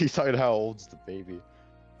guess he's talking how old's the baby.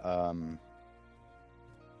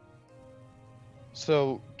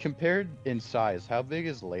 So compared in size, how big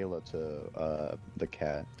is Layla to the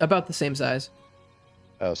cat? About the same size.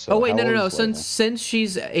 Oh, so Oh wait, how no. old is Layla? Since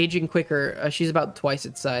she's aging quicker, she's about twice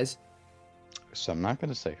its size. So I'm not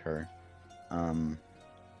gonna say her. I'm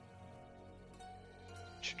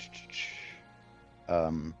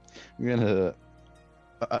gonna.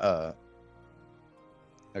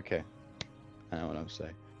 Okay. I know what I'm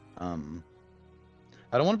saying.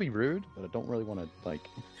 I don't want to be rude, but I don't really want to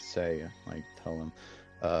tell him.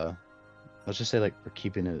 Let's just say we're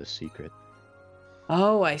keeping it a secret.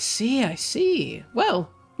 Oh, I see. Well,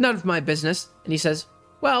 none of my business. And he says,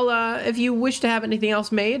 well, if you wish to have anything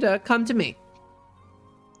else made, come to me.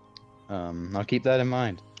 I'll keep that in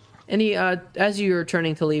mind. And he, as you're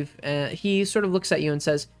turning to leave, he sort of looks at you and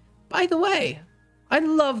says, by the way, I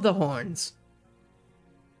love the horns.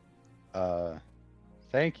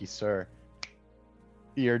 Thank you, sir.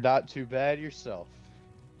 You're not too bad yourself.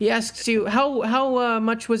 He asks you, how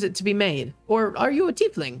much was it to be made? Or are you a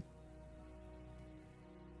tiefling?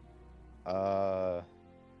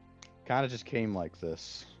 Kind of just came like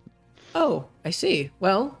this. Oh, I see.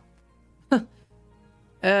 Well,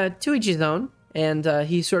 to each his own. And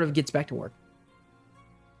he sort of gets back to work.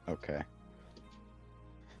 Okay.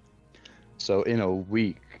 So in a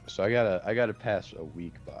week, so I gotta pass a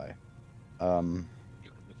week by. You can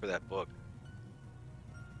look for that book.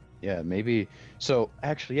 Yeah, maybe. So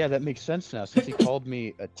actually, yeah, that makes sense now. Since he called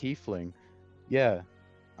me a tiefling, yeah,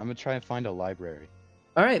 I'm gonna try and find a library.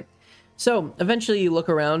 All right. So eventually you look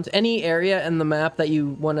around. Any area in the map that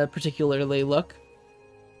you want to particularly look?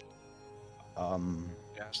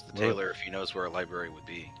 Ask the tailor if he knows where a library would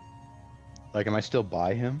be. Am I still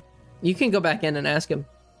by him? You can go back in and ask him.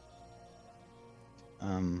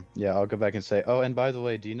 Yeah, I'll go back and say, oh, and by the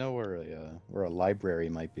way, do you know where a library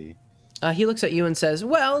might be? He looks at you and says,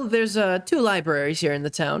 well, there's 2 libraries here in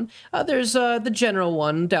the town. There's the general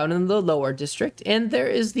one down in the lower district, and there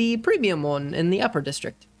is the premium one in the upper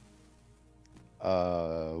district.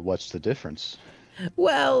 What's the difference?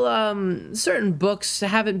 Well, certain books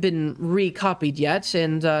haven't been recopied yet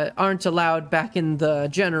and aren't allowed back in the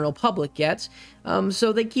general public yet,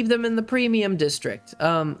 so they keep them in the premium district,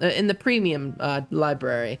 in the premium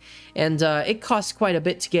library, and it costs quite a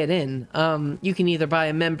bit to get in. You can either buy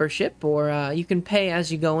a membership or you can pay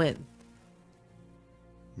as you go in.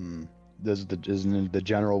 Isn't the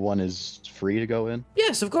general one is free to go in?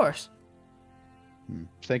 Yes, of course.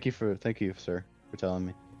 Thank you, sir, for telling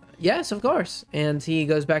me. Yes, of course. And he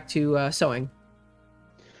goes back to sewing.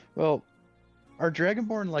 Well, are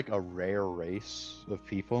Dragonborn a rare race of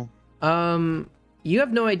people? You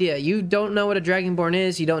have no idea. You don't know what a Dragonborn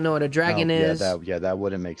is. You don't know what a dragon is. That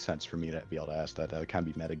wouldn't make sense for me to be able to ask that. That would kind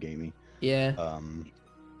of be metagamey. Yeah.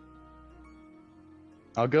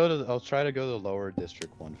 I'll try to go to the lower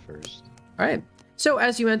district one first. All right. So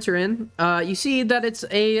as you enter in, you see that it's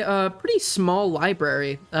a pretty small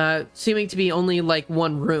library, seeming to be only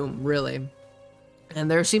one room, really.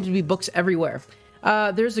 And there seem to be books everywhere.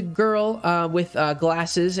 There's a girl with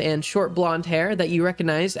glasses and short blonde hair that you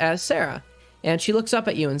recognize as Sarah. And she looks up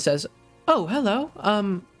at you and says, oh,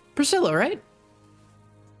 hello. Priscilla, right?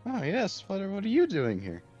 Oh, yes. What are you doing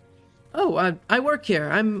here? Oh, I work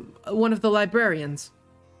here. I'm one of the librarians.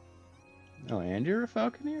 Oh, and you're a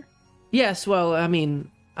falconer? Yes, well, I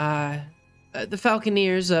mean, The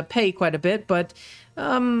Falconeers pay quite a bit, but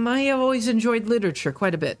I have always enjoyed literature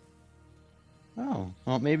quite a bit. Oh,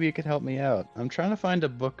 well, maybe you could help me out. I'm trying to find a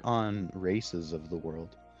book on races of the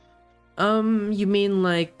world. You mean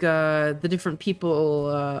like the different people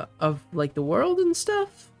of like the world and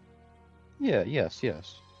stuff? Yeah, yes.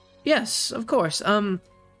 Yes, of course.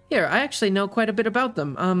 Here, I actually know quite a bit about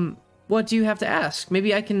them. What do you have to ask?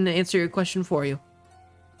 Maybe I can answer your question for you.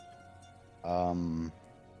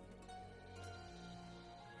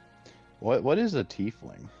 What is a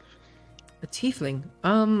tiefling? A tiefling?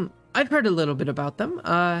 I've heard a little bit about them.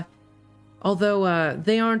 Although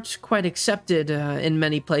they aren't quite accepted in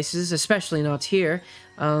many places, especially not here.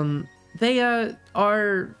 They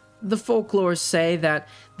are, the folklores say that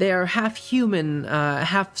they are half human,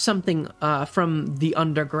 half something from the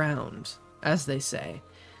underground, as they say.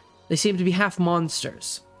 They seem to be half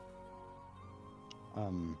monsters.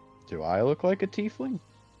 Do I look like a tiefling?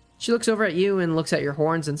 She looks over at you and looks at your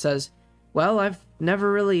horns and says, well, I've never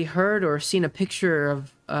really heard or seen a picture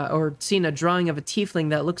of, or seen a drawing of a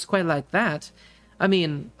tiefling that looks quite like that. I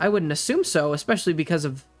mean, I wouldn't assume so, especially because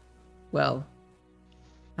of, well,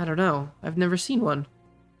 I don't know. I've never seen one.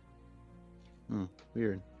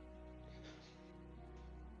 Weird.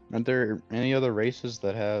 Aren't there any other races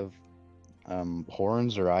that have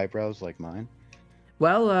horns or eyebrows like mine?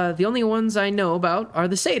 Well, the only ones I know about are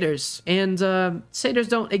the satyrs, and satyrs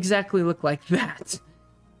don't exactly look like that.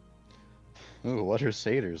 Ooh, what are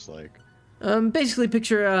satyrs like? Basically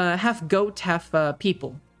picture half goat, half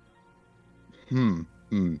people.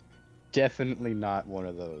 Definitely not one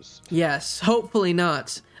of those. Yes, hopefully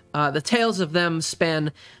not. The tales of them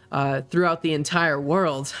span throughout the entire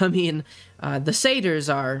world. I mean, the satyrs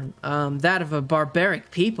are that of a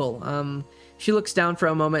barbaric people. She looks down for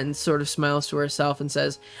a moment and sort of smiles to herself and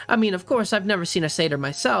says, I mean, of course, I've never seen a satyr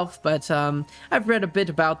myself, but I've read a bit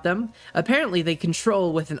about them. Apparently, they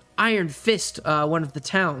control with an iron fist one of the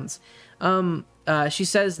towns. She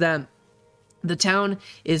says that the town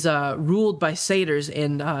is ruled by satyrs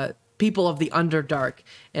and people of the Underdark,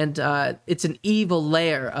 and it's an evil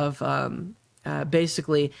lair of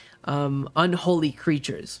basically unholy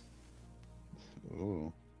creatures.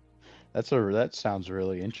 Ooh. That sounds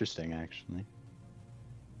really interesting, actually.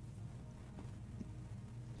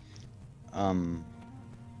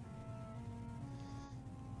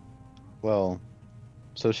 Well,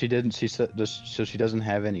 so she didn't. She said, so she doesn't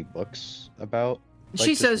have any books about. Like,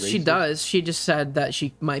 She says she races? does. She just said that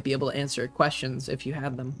she might be able to answer questions if you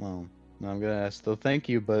had them. Well, I'm gonna ask. Though, thank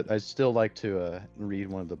you, but I'd still like to read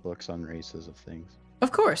one of the books on races of things.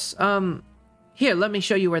 Of course. Here, let me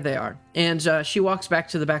show you where they are. And she walks back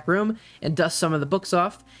to the back room and dusts some of the books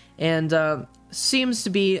off. And seems to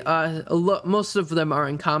be, most of them are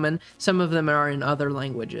in common. Some of them are in other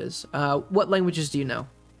languages. What languages do you know?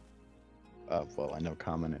 Well, I know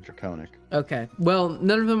Common and Draconic. Okay. Well,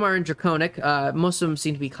 none of them are in Draconic. Most of them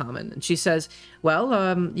seem to be common. And she says,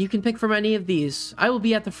 well, you can pick from any of these. I will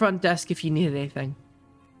be at the front desk if you need anything.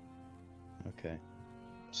 Okay.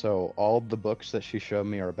 So all the books that she showed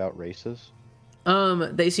me are about races?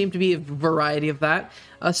 They seem to be a variety of that.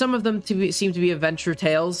 Some of them seem to be adventure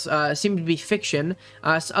tales, seem to be fiction.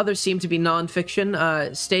 Others seem to be non-fiction,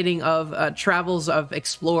 stating of travels of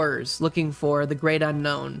explorers looking for the great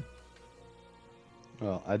unknown.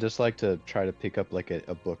 Well, I just like to try to pick up like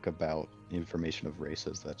a book about information of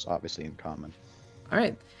races that's obviously in common. All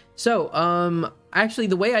right. So, actually,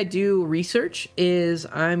 the way I do research is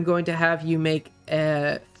I'm going to have you make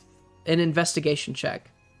an investigation check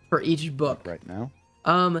for each book. Right now?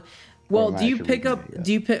 Well, do you pick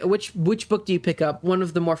which book do you pick up? One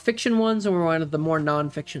of the more fiction ones or one of the more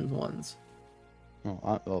non-fiction ones?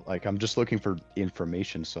 Well, like I'm just looking for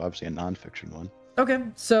information, so obviously a non-fiction one. Okay,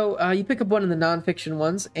 so you pick up one of the non-fiction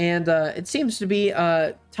ones, and it seems to be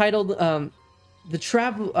titled "The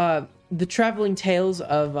Traveling Tales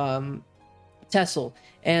of Tessel,"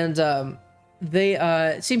 and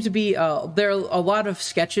they seem to be there are a lot of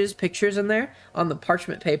sketches, pictures in there on the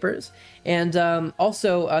parchment papers, and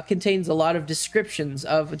also contains a lot of descriptions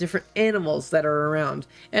of different animals that are around,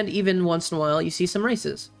 and even once in a while you see some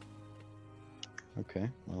races. Okay,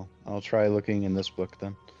 well, I'll try looking in this book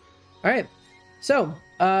then. All right. So,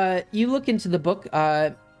 you look into the book,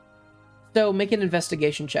 so make an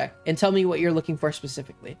investigation check, and tell me what you're looking for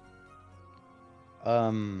specifically.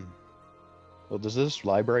 Well, does this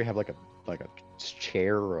library have like a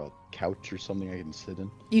chair or a couch or something I can sit in?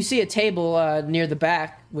 You see a table near the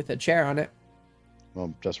back with a chair on it.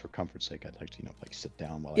 Well, just for comfort's sake, I'd like to, like sit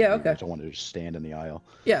down while I Yeah, read. okay. I don't want to just stand in the aisle.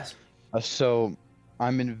 Yes. So,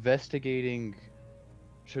 I'm investigating...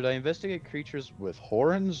 Should I investigate creatures with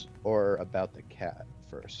horns or about the cat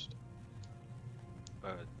first?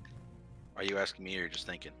 Are you asking me or just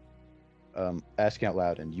thinking? Asking out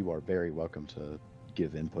loud, and you are very welcome to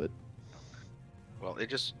give input. Well, it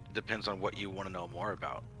just depends on what you want to know more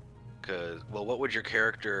about. Because, well, what would your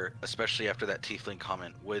character, especially after that tiefling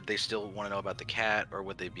comment, would they still want to know about the cat, or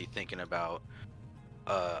would they be thinking about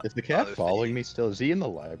Is the cat other following things? me still? Is he in the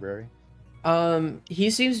library? He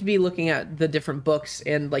seems to be looking at the different books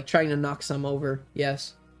and like trying to knock some over.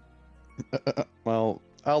 Yes. Well,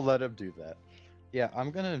 I'll let him do that. Yeah,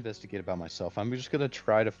 I'm gonna investigate about myself. I'm just gonna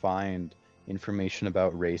try to find information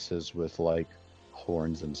about races with like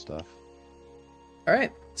horns and stuff, All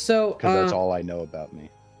right. So because that's all I know about me.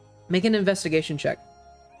 make an investigation check.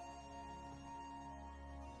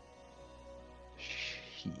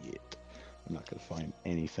 Shit. I'm not gonna find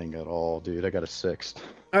anything at all, dude. I got a 6.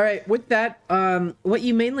 All right, with that, what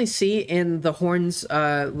you mainly see in the horns,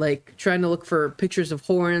 like trying to look for pictures of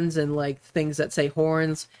horns and like things that say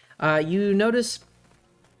horns, you notice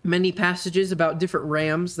many passages about different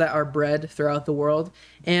rams that are bred throughout the world,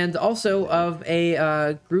 and also of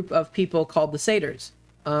a group of people called the satyrs.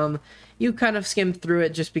 You kind of skimmed through it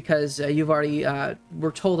just because you've already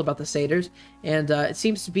were told about the satyrs, and it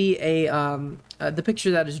seems to be the picture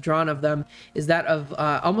that is drawn of them is that of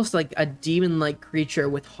almost like a demon-like creature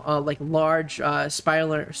with like large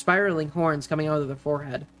spiraling horns coming out of their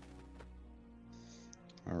forehead.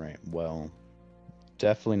 All right. Well,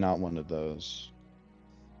 definitely not one of those.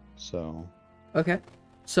 So Okay,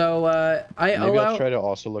 so maybe I'll try to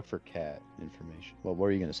also look for cat information. Well, what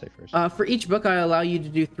are you gonna say first? for each book I allow you to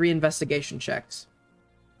do 3 investigation checks,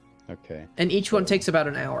 Okay. and each one takes about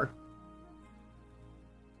an hour.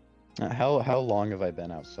 How long have I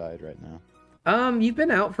been outside right now? You've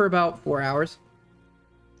been out for about 4 hours.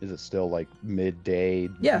 Is it still like midday,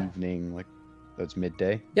 Yeah. evening? Like that's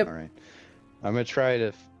midday. Yep. All right. I'm gonna try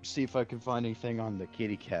to see if I can find anything on the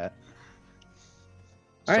kitty cat.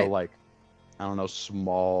 All So right. like, I don't know,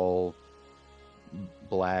 small,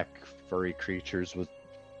 black, furry creatures with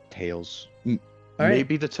tails. All right.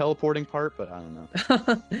 Maybe the teleporting part, but I don't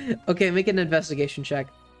know. Okay, make an investigation check.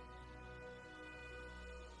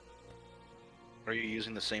 Are you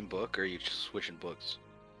using the same book, or are you just switching books?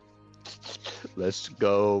 Let's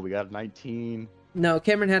go. We got 19. No,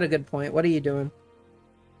 Cameron had a good point. What are you doing?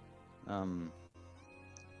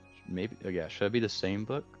 Maybe. Oh yeah. Should I be the same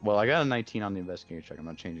book? Well, I got a 19 on the investigator check. I'm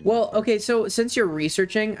not changing. Well, that. okay, so since you're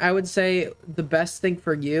researching, I would say the best thing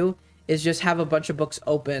for you is just have a bunch of books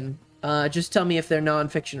open. Just tell me if they're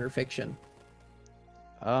nonfiction or fiction.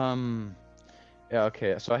 Yeah.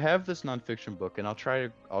 Okay. So I have this nonfiction book, and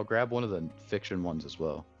I'll grab one of the fiction ones as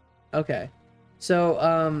well. Okay.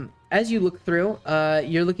 So, as you look through,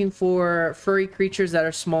 you're looking for furry creatures that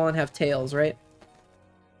are small and have tails, right?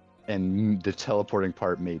 And the teleporting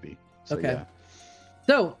part, maybe. So, Okay. Yeah.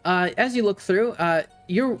 So, as you look through,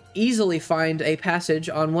 you easily find a passage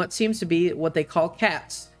on what seems to be what they call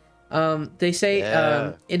cats. They say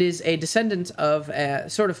Yeah. it is a descendant of a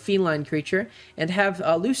sort of feline creature and have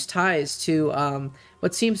loose ties to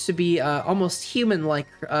what seems to be almost human-like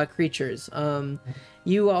creatures.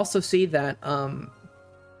 You also see that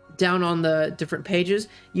down on the different pages,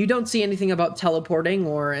 you don't see anything about teleporting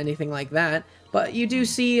or anything like that, but you do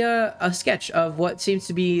see a sketch of what seems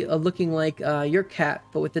to be looking like your cat,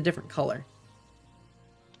 but with a different color.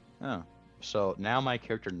 Oh. So now my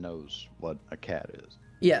character knows what a cat is.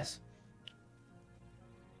 Yes.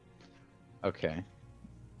 Okay.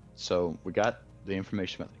 So we got the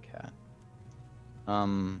information about the cat.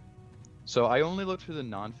 So I only looked through the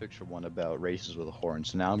nonfiction one about races with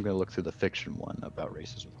horns. So now I'm gonna look through the fiction one about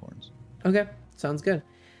races with horns. Okay, sounds good.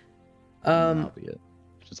 And that'll be it,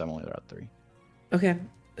 since I'm only allowed 3. Okay,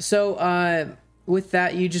 so with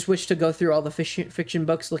that, you just wish to go through all the fiction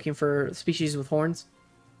books looking for species with horns?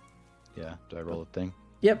 Yeah. Do I roll a thing?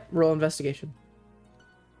 Yep, roll investigation.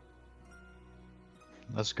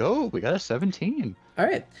 Let's go. We got a 17. All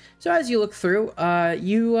right. So as you look through,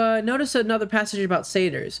 you notice another passage about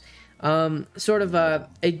satyrs. Sort of a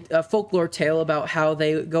folklore tale about how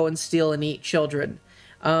they go and steal and eat children.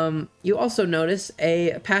 You also notice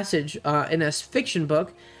a passage in a fiction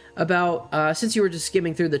book about, since you were just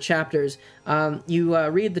skimming through the chapters, you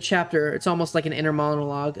read the chapter, it's almost like an inner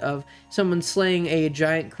monologue of someone slaying a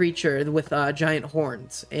giant creature with giant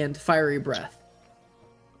horns and fiery breath.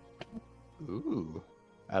 Ooh.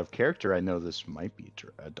 Out of character, I know this might be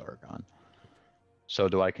a Dargon. So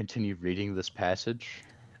do I continue reading this passage?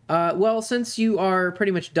 Well, since you are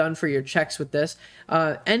pretty much done for your checks with this,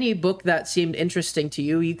 any book that seemed interesting to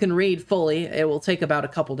you, you can read fully. It will take about a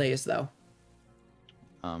couple days, though.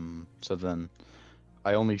 So then,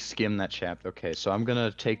 I only skimmed that chapter. Okay, so I'm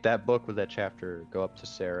gonna take that book with that chapter, go up to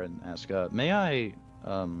Sarah and ask, may I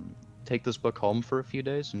take this book home for a few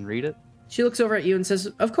days and read it? She looks over at you and says,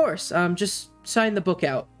 "Of course. Just sign the book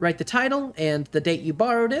out. Write the title and the date you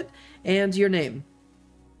borrowed it, and your name."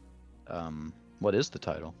 What is the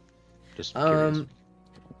title? Just curious.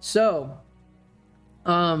 So,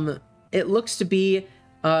 it looks to be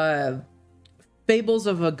Fables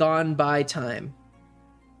of a Gone By Time.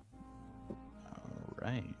 All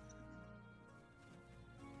right.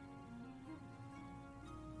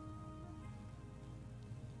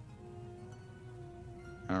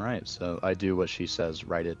 All right, so I do what she says,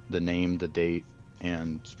 write it, the name, the date,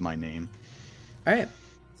 and my name. All right.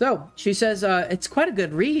 So she says, "It's quite a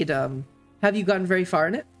good read. Have you gotten very far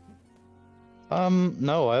in it?"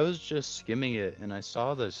 No, I was just skimming it, and I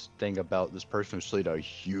saw this thing about this person who slayed a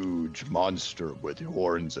huge monster with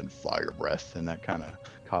horns and fire breath, and that kind of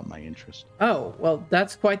caught my interest. Oh, well,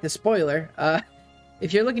 that's quite the spoiler.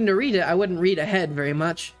 If you're looking to read it, I wouldn't read ahead very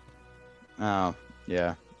much. Oh,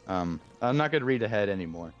 yeah. I'm not gonna read ahead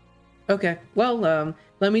anymore. Okay. Well,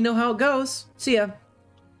 let me know how it goes. See ya.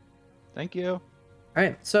 Thank you. All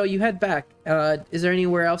right. So you head back. Is there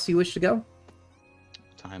anywhere else you wish to go?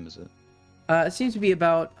 What time is it? It seems to be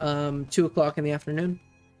about 2 o'clock in the afternoon.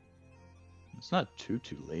 It's not too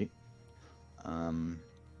late.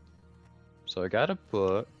 So I got a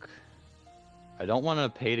book. I don't want to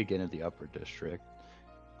pay to get into the upper district.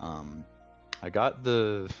 I got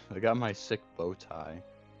my sick bow tie.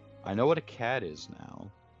 I know what a cat is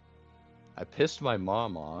now. I pissed my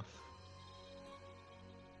mom off.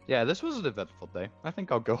 Yeah, this was an eventful day. I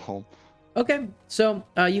think I'll go home. Okay. So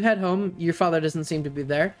you head home. Your father doesn't seem to be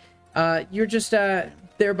there. You're just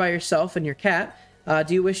there by yourself and your cat.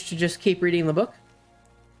 Do you wish to just keep reading the book?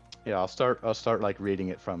 Yeah, I'll start like reading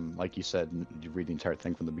it from, like you said, you read the entire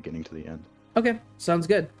thing from the beginning to the end. Okay, sounds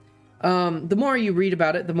good. The more you read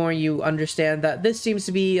about it, the more you understand that this seems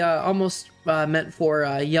to be almost meant for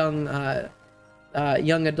young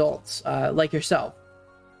adults like yourself.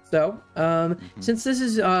 So, since this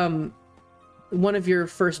is one of your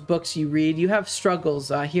first books you read, you have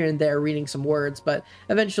struggles here and there reading some words, but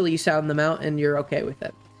eventually you sound them out and you're okay with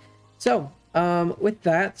it. So, with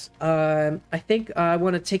that, I think I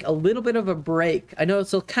want to take a little bit of a break. I know it's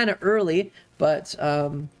still kind of early, but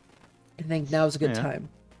I think now's a good time.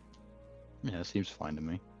 Yeah, it seems fine to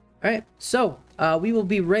me. All right, so we will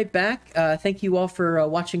be right back. Thank you all for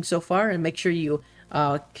watching so far, and make sure you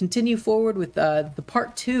continue forward with the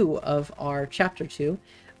part 2 of our chapter 2.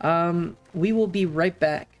 We will be right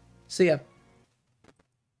back. See ya.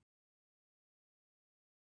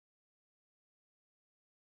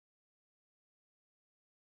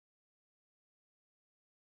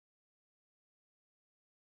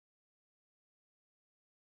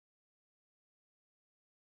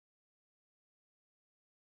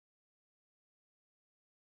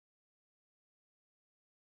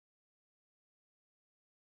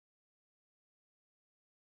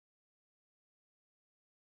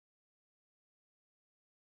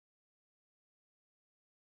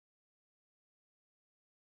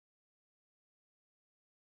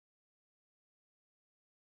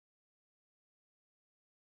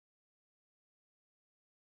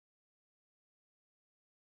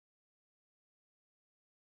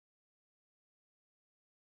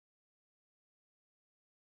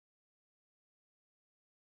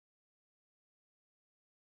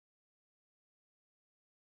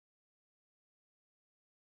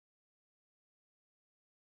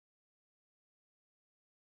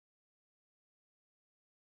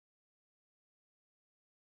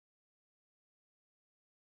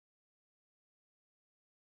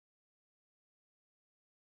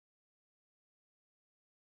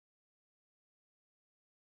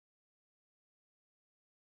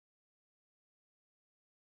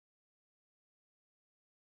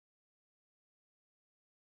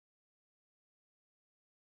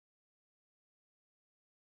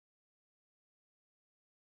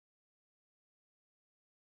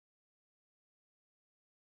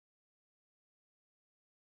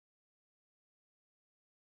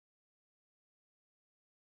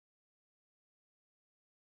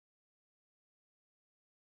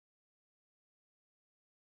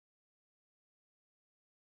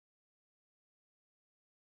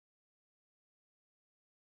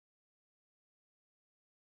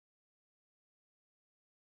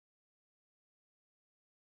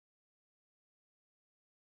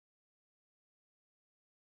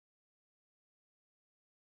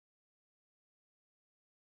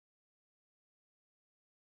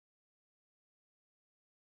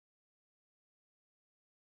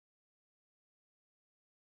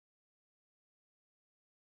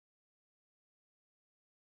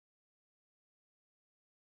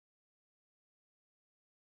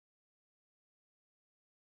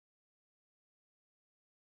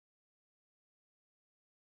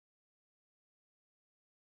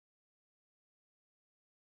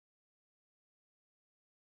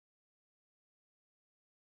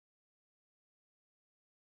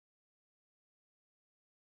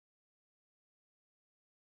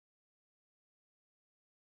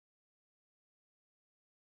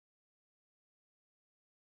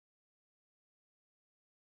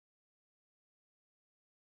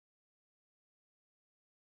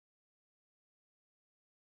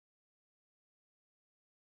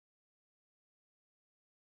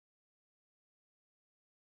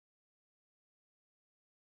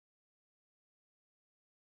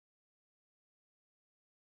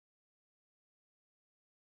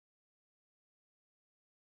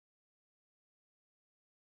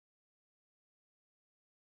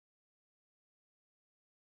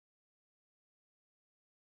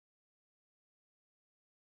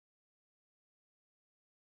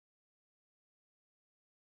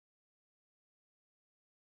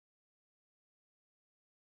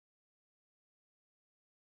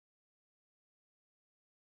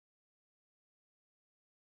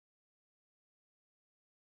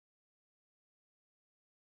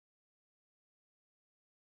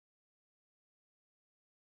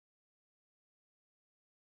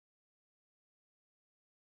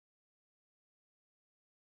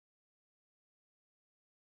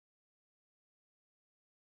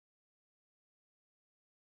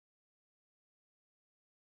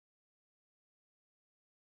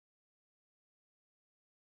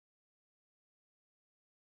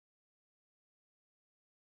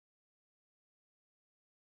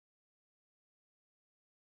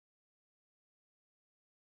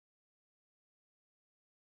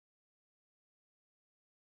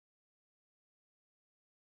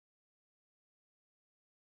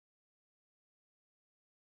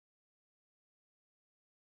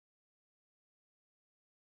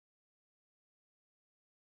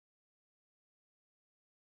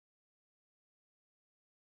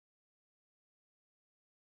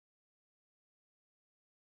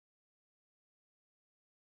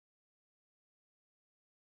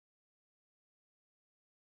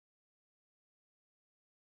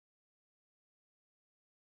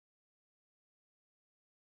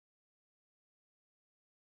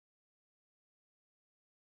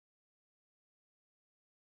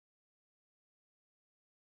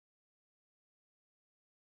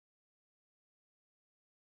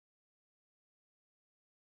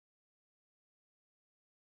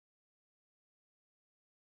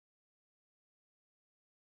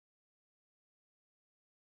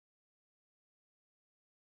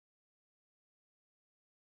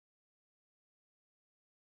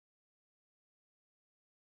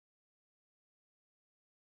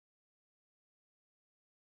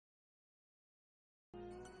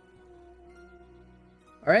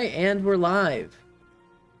 All right, and we're live.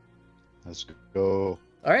 Let's go.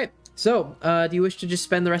 All right. So, do you wish to just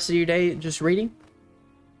spend the rest of your day just reading?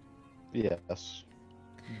 Yes.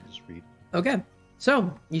 Just read. Okay.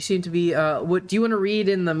 So, you seem to be, what do you want to read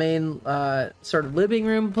in the main, sort of living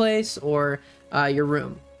room place or, your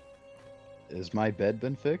room? Is my bed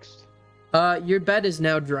been fixed? Your bed is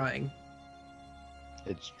now drying.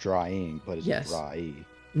 It's drying, but it's Yes. dry.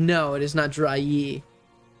 No, it is not dry-y.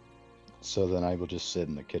 So then I will just sit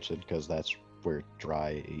in the kitchen because that's where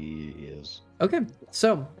dry is. Okay.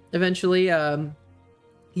 So, eventually,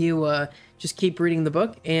 you, just keep reading the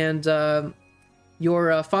book, and,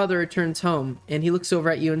 your father returns home, and he looks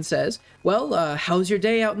over at you and says, "Well, how's your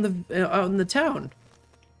day out in the town?"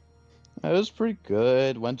 It was pretty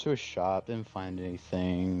good. Went to a shop, didn't find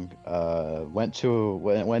anything. Went to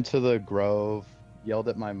the Grove, yelled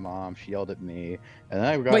at my mom. She yelled at me, and then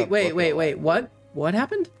I got Wait. What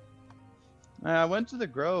happened? I went to the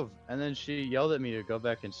Grove, and then she yelled at me to go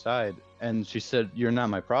back inside, and she said, "You're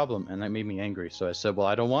not my problem," and that made me angry. So I said, "Well,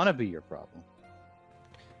 I don't want to be your problem."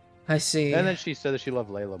 I see. And then she said that she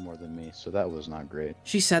loved Layla more than me, so that was not great.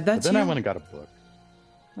 She said that But to then you? I went and got a book.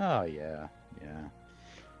 Oh yeah.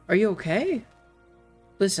 Are you okay?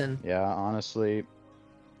 Listen, Yeah, honestly,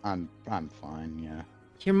 I'm fine. Yeah.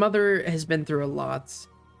 your mother has been through a lot,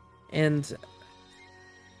 and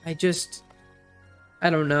I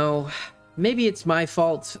don't know. Maybe it's my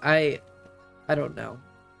fault. I don't know.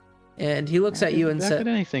 And he looks at you and How says, could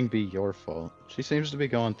anything be your fault? She seems to be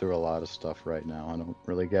going through a lot of stuff right now. I don't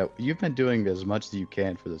really get. You've been doing as much as you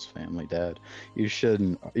can for this family, Dad. You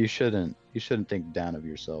shouldn't think down of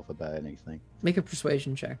yourself about anything. "Make a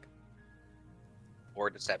persuasion check." Or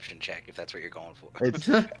a deception check if that's what you're going for.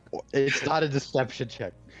 It's not a deception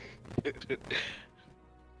check.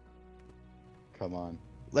 Come on,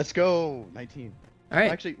 let's go. 19. All right.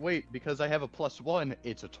 Actually, wait, because I have a +1,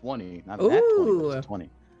 it's a 20. Not that 20, but it's a 20.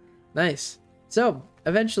 Nice. So,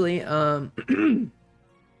 eventually,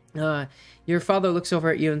 your father looks over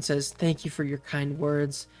at you and says, "Thank you for your kind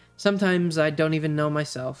words. Sometimes I don't even know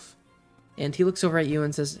myself." And he looks over at you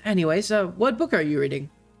and says, "Anyways, what book are you reading?"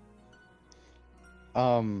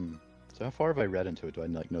 So how far have I read into it? Do I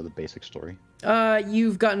know the basic story?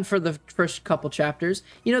 You've gotten for the first couple chapters.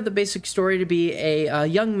 You know the basic story to be a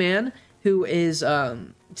young man who is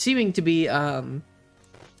seeming to be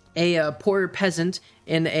a poor peasant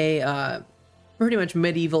in a pretty much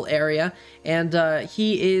medieval area, and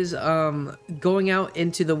he is going out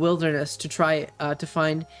into the wilderness to try to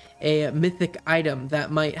find a mythic item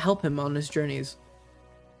that might help him on his journeys.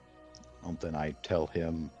 Well, then I tell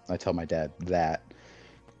my dad that.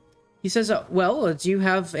 He says, "Well, do you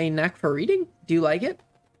have a knack for reading? Do you like it?"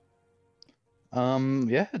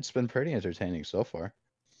 Yeah, it's been pretty entertaining so far.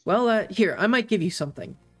 "Well, here, I might give you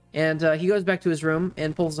something." And he goes back to his room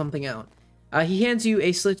and pulls something out. He hands you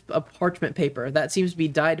a slip of parchment paper that seems to be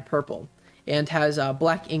dyed purple and has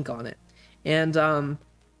black ink on it. And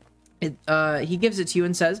he gives it to you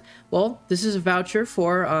and says, "Well, this is a voucher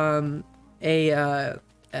for a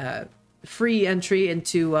free entry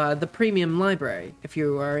into the premium library, if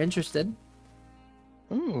you are interested."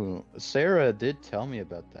 Ooh, Sarah did tell me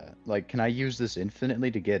about that. Like, can I use this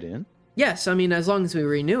infinitely to get in? "Yes, I mean, as long as we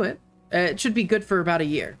renew it. It should be good for about a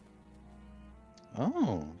year."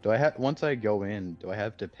 Oh, once I go in, do I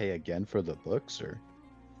have to pay again for the books or?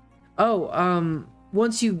 "Oh,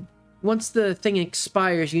 once the thing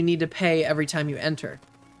expires, you need to pay every time you enter.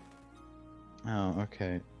 Oh,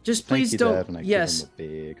 okay. Just Thank please you, don't." Dad, and I Yes. give him a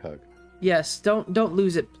big hug. Yes, don't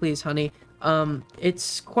lose it, please, honey.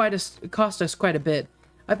 It cost us quite a bit.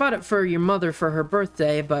 I bought it for your mother for her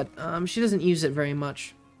birthday, but she doesn't use it very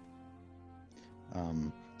much.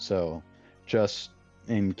 So just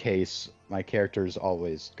in case, my character is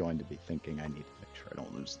always going to be thinking I need to make sure I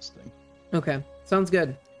don't lose this thing. Okay, sounds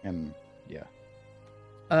good. And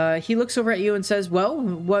yeah. He looks over at you and says, "Well,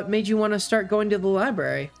 what made you want to start going to the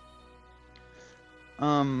library?"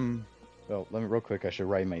 Well, let me real quick. I should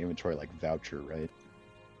write in my inventory like voucher, right?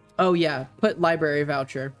 Oh yeah, put library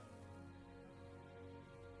voucher.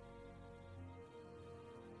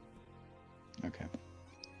 Okay.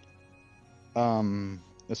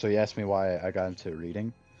 So you asked me why I got into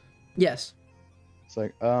reading. Yes. It's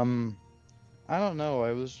like, I don't know.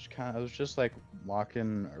 I was just like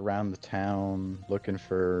walking around the town looking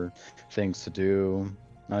for things to do.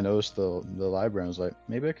 I noticed the library. I was like,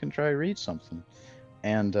 maybe I can try read something.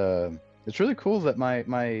 And it's really cool that my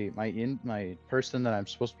person that I'm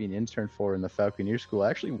supposed to be an intern for in the Falconeer School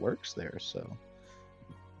actually works there. So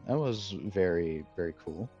that was very, very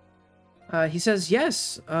cool. He says,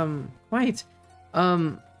 "Yes, quite.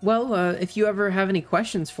 Well, if you ever have any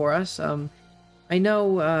questions for us, I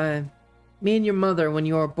know, me and your mother, when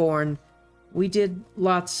you were born, we did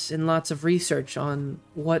lots and lots of research on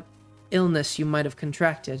what illness you might have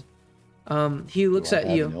contracted. He looks Do I at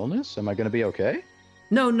have you. an illness? Am I going to be okay?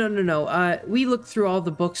 No, no, no, no. We looked through all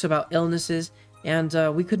the books about illnesses, and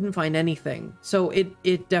we couldn't find anything. So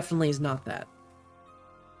it definitely is not that.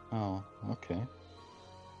 Oh, okay.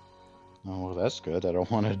 Oh, well, that's good. I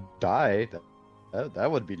don't want to die.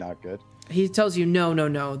 That would be not good. He tells you, no, no,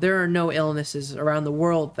 no. There are no illnesses around the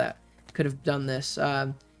world that could have done this.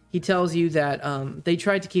 He tells you that they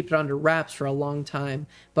tried to keep it under wraps for a long time,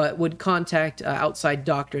 but would contact outside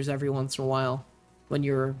doctors every once in a while when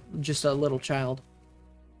you're just a little child.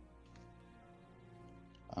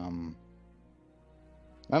 I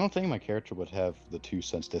don't think my character would have the 2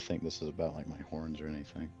 cents to think this is about like my horns or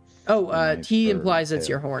anything. Oh, he or implies it's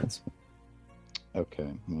tail. your horns. Okay.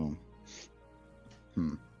 Well.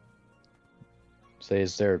 Say,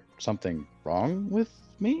 is there something wrong with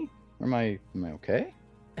me? Am I okay?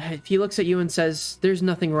 He looks at you and says, "There's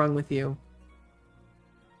nothing wrong with you."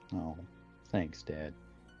 Oh, thanks, Dad.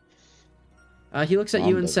 He looks at Mom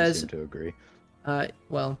you and doesn't says, seem to agree.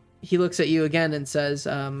 well, he looks at you again and says,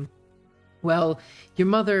 well, your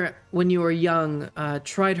mother, when you were young,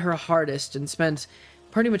 tried her hardest and spent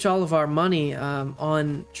pretty much all of our money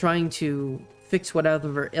on trying to fix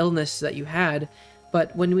whatever illness that you had.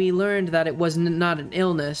 But when we learned that it was not an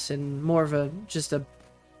illness and more of just a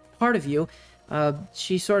part of you,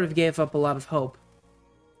 she sort of gave up a lot of hope.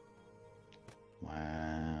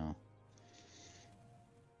 Wow.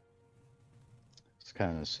 It's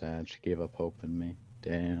kind of sad. She gave up hope in me.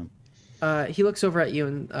 Damn. He looks over at you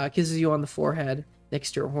and kisses you on the forehead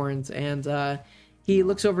next to your horns, and he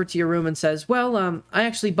looks over to your room and says, well, I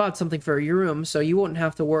actually bought something for your room, so you won't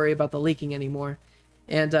have to worry about the leaking anymore.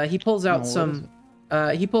 And he pulls out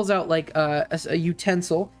he pulls out like a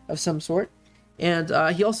utensil of some sort, and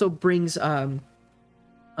he also brings a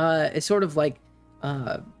sort of like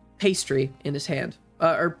pastry in his hand,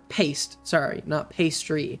 or paste, sorry, not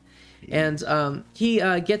pastry. And he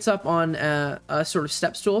gets up on a sort of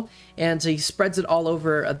step stool, and he spreads it all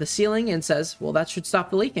over the ceiling and says, well, that should stop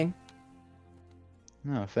the leaking.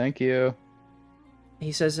 No, thank you.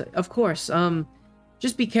 He says, of course,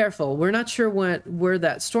 just be careful. We're not sure where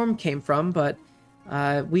that storm came from, but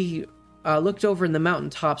we looked over in the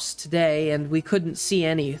mountaintops today, and we couldn't see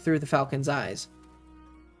any through the falcon's eyes.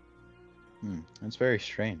 That's very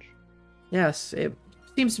strange. Yes, it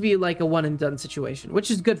seems to be like a one-and-done situation, which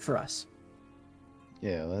is good for us.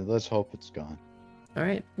 Yeah, let's hope it's gone. All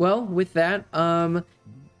right. Well, with that, I'm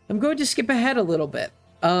going to skip ahead a little bit.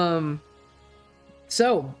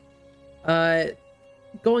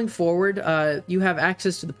 Going forward, you have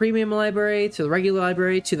access to the premium library, to the regular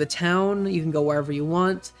library, to the town. You can go wherever you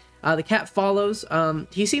want. The cat follows.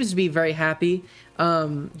 He seems to be very happy,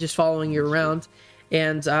 just following you around.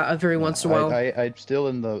 And every once in a while, I'm still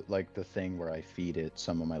in the thing where I feed it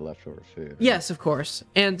some of my leftover food. Right? Yes, of course.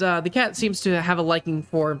 And the cat seems to have a liking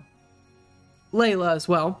for Layla as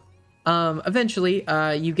well. Eventually,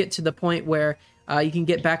 you get to the point where you can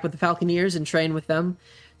get back with the Falconeers and train with them.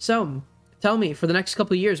 So, tell me, for the next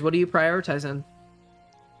couple of years, what are you prioritizing?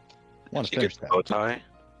 I want to You finish get the that. bow tie.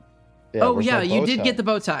 Yeah, Oh where's yeah, my you bow did tie? get the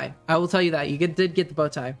bow tie. I will tell you that. You did get the bow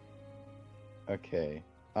tie. Okay.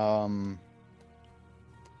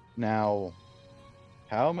 Now,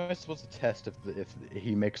 how am I supposed to test if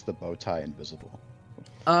he makes the bow tie invisible?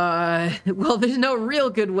 Well, there's no real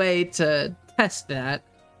good way to test that.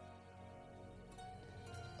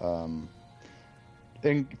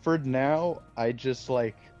 And for now, I just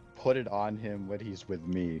put it on him when he's with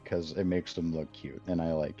me because it makes him look cute and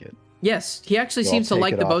I like it. Yes, he actually So seems to I'll take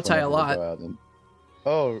like it the bow off tie a whenever we lot. go out and-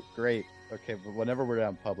 Oh, great. Okay, but whenever we're out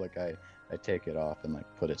in public, I take it off and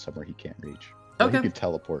put it somewhere he can't reach. Well, Okay. He can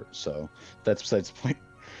teleport, so that's besides the point.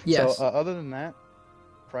 Yes. So other than that,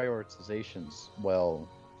 prioritizations. Well,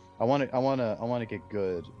 I want to get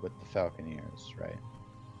good with the Falconeers,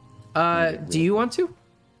 right? Do you want to?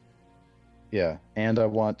 Yeah, and I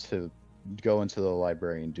want to go into the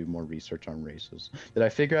library and do more research on races. Did I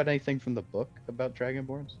figure out anything from the book about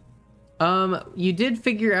Dragonborns? You did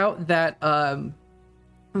figure out that the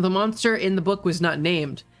monster in the book was not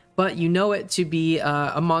named, but you know it to be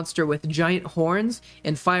a monster with giant horns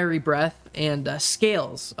and fiery breath and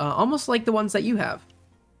scales, almost like the ones that you have.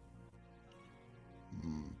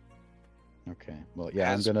 Okay. Well,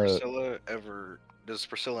 yeah, Does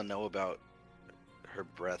Priscilla know about her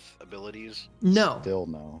breath abilities? No. Still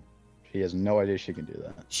no. She has no idea she can do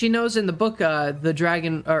that. She knows in the book the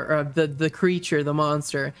dragon, or the creature, the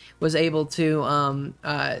monster, was able to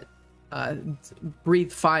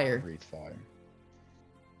breathe fire. Breathe fire.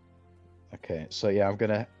 Okay, so yeah, I'm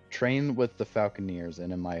gonna train with the Falconeers,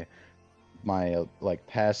 and in my like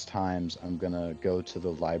pastimes, I'm gonna go to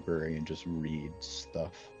the library and just read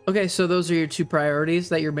stuff. Okay, so those are your two priorities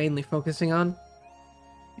that you're mainly focusing on.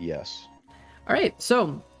 Yes. All right,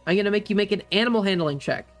 so I'm gonna make you make an animal handling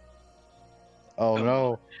check. Oh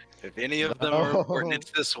no. If any of them are important,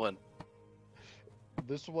 it's this one.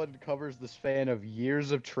 This one covers the span of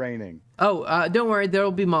years of training. Oh, don't worry, there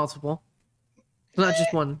will be multiple. It's not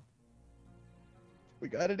just one. We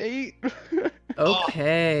got an 8.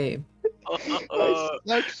 Okay. I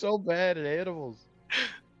suck so bad at animals.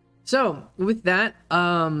 So with that,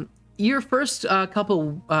 your first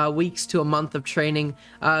couple weeks to a month of training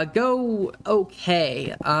go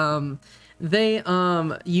okay.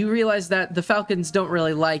 You realize that the falcons don't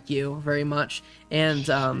really like you very much, and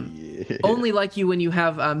only like you when you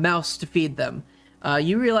have a mouse to feed them.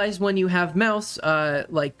 You realize when you have mouse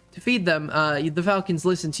like to feed them, the falcons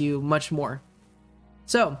listen to you much more.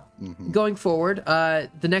 So, going forward,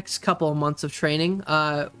 the next couple of months of training,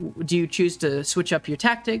 do you choose to switch up your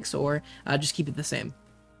tactics or just keep it the same?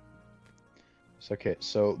 It's okay.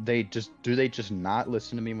 So they just not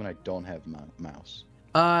listen to me when I don't have mouse?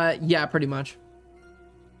 Yeah, pretty much.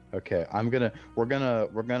 Okay, we're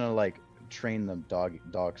gonna like train them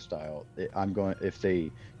dog style. If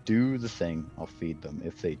they do the thing, I'll feed them.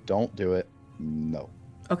 If they don't do it, no.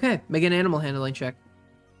 Okay, make an animal handling check.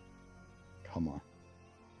 Come on.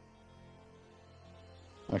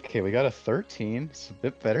 Okay, we got a 13. It's a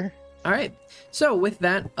bit better. All right. So with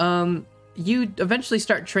that, you eventually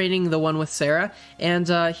start training the one with Sarah, and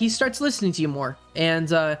he starts listening to you more. And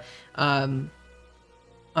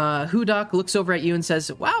Hudok looks over at you and says,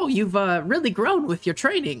 "Wow, you've really grown with your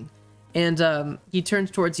training." And he turns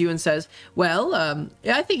towards you and says, "Well,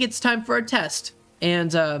 I think it's time for a test."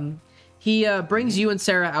 And he brings you and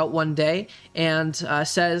Sarah out one day and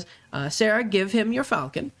says, "Sarah, give him your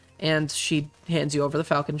falcon." And she hands you over the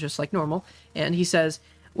falcon just like normal. And he says,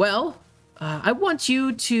 "Well, I want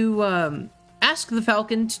you to ask the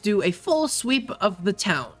falcon to do a full sweep of the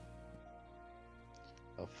town."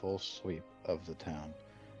 A full sweep of the town.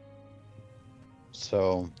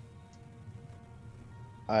 So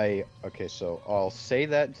so I'll say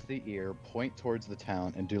that into the ear, point towards the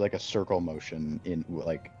town, and do like a circle motion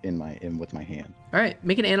with my hand. All right,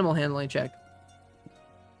 make an animal handling check.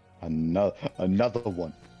 Another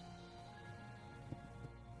one.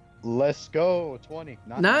 Let's go. 20.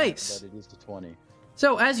 Not nice. 9, but it is to 20.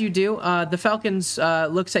 So as you do, the falcons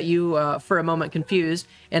looks at you for a moment confused,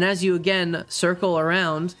 and as you again circle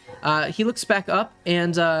around, he looks back up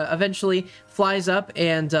and eventually flies up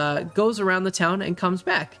and goes around the town and comes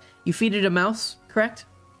back. You feed it a mouse, correct?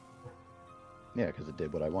 Yeah, because it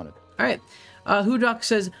did what I wanted. All right. Hudok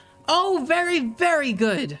says, "Oh, very, very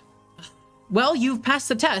good. Well, you've passed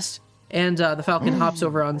the test." And the falcon hops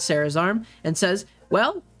over on Sarah's arm and says,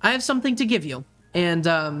 "Well, I have something to give you." And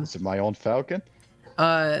is it my own falcon?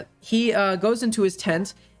 He goes into his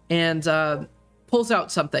tent and pulls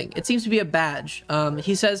out something. It seems to be a badge.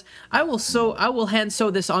 He says, I will hand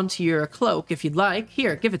sew this onto your cloak if you'd like.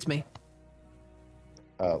 Here, give it to me."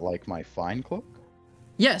 Like my fine cloak?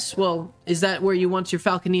 Yes, well, is that where you want your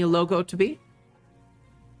Falconia logo to be?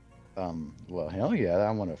 Well, hell yeah, I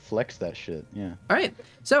want to flex that shit, yeah. All right,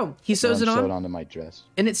 so he sews it on. Sew it onto my dress.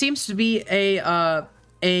 And it seems to be a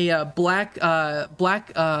black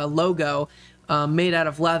logo made out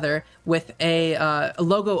of leather with a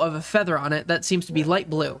logo of a feather on it that seems to be light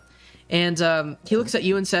blue. And he looks at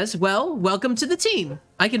you and says, "Well, welcome to the team.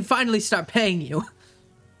 I can finally start paying you."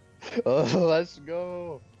 Oh, let's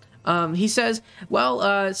go. He says,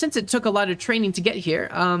 "Well, since it took a lot of training to get here,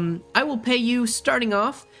 I will pay you starting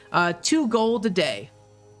off 2 gold a day.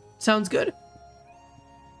 Sounds good?"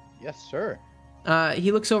 Yes, sir.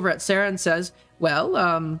 He looks over at Sarah and says,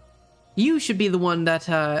 "Well, you should be the one that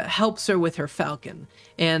helps her with her falcon."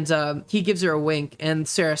 And he gives her a wink, and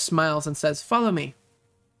Sarah smiles and says, "Follow me."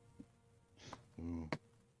 Ooh.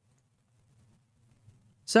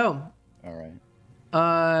 So, all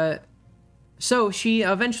right. So she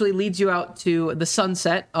eventually leads you out to the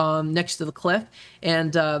sunset next to the cliff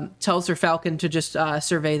and tells her falcon to just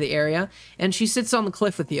survey the area. And she sits on the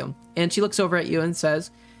cliff with you. And she looks over at you and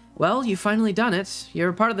says, "Well, you've finally done it.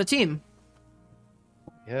 You're part of the team."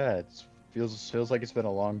 Yeah, it feels like it's been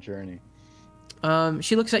a long journey.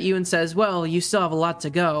 She looks at you and says, "Well, you still have a lot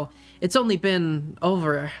to go. It's only been a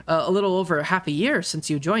little over half a year since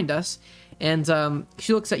you joined us." And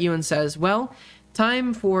she looks at you and says, "Well,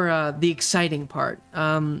 time for the exciting part.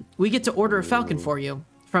 We get to order a falcon for you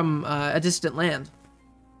from a distant land."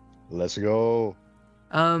 Let's go.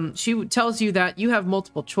 She tells you that you have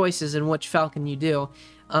multiple choices in which falcon you do.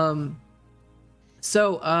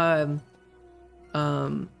 So,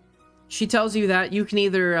 she tells you that you can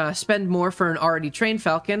either spend more for an already trained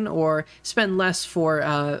falcon or spend less for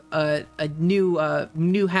a new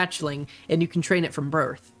hatchling, and you can train it from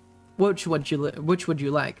birth. Which would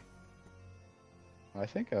you like? I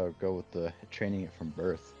think I'll go with the training it from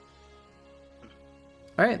birth.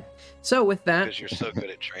 All right. So with that, Because you're so good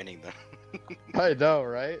at training them. I know,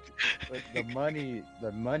 right? Like the money.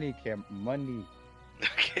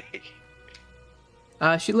 Okay.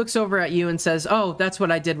 she looks over at you and says, "Oh, that's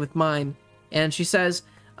what I did with mine." And she says,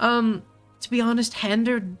 "To be honest,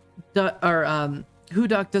 Hudok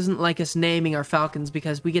doesn't like us naming our falcons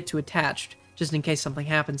because we get too attached, just in case something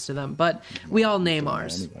happens to them. But we all name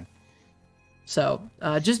ours. Anyway. So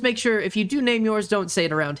just make sure if you do name yours, don't say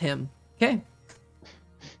it around him. Okay."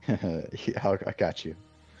 I got you.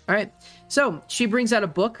 All right. So she brings out a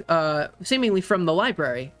book, seemingly from the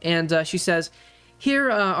library, and she says, "Here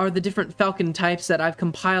are the different falcon types that I've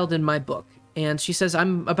compiled in my book." And she says,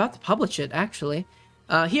 "I'm about to publish it, actually.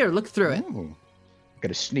 Here, look through it." Ooh,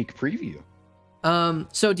 got a sneak preview.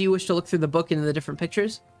 So do you wish to look through the book and the different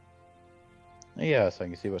pictures? Yeah, so I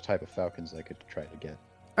can see what type of falcons I could try to get.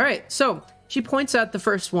 All right. So she points at the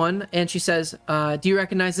first one, and she says, "Do you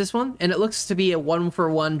recognize this one?" And it looks to be a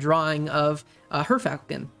one-for-one drawing of her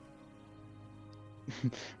falcon.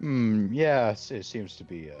 Yeah, it seems to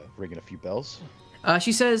be ringing a few bells.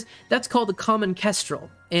 She says that's called a common kestrel,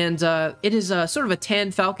 and it is sort of a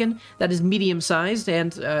tan falcon that is medium-sized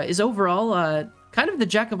and is overall kind of the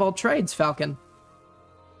jack-of-all-trades falcon.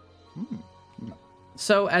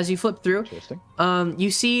 So as you flip through,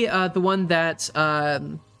 you see the one that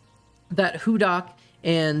Hudok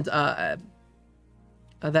and that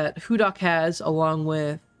Hudok has, along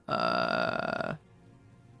with.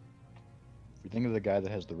 You think of the guy that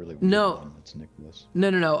has the really weird one, that's Nicholas.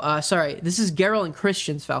 No. Sorry, this is Geralt and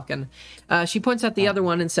Christian's falcon. She points at the other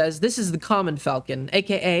one and says, "This is the common falcon,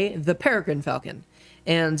 aka the peregrine falcon."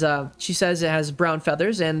 And she says it has brown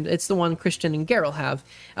feathers, and it's the one Christian and Geralt have.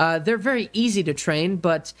 They're very easy to train,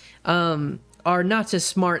 but are not as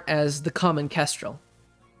smart as the common kestrel.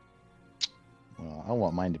 Well, I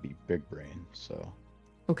want mine to be big brain, so.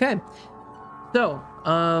 Okay. So,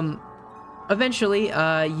 eventually,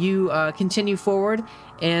 you continue forward,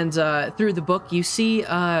 and through the book, you see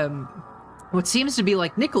what seems to be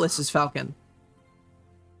like Nicholas's falcon.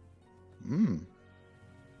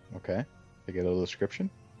 Okay. I get a little description?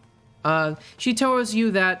 She tells you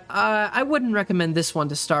that I wouldn't recommend this one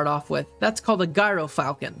to start off with. That's called a gyro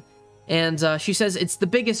falcon. And she says it's the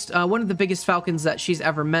biggest, one of the biggest falcons that she's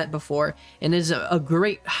ever met before, and is a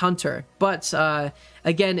great hunter, but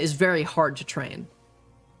again, is very hard to train.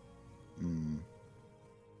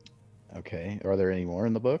 Okay. Are there any more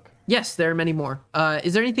in the book? Yes, there are many more.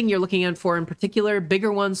 Is there anything you're looking at for in particular?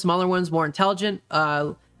 Bigger ones, smaller ones, more intelligent,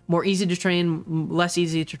 more easy to train, less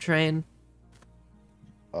easy to train?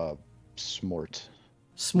 Smart.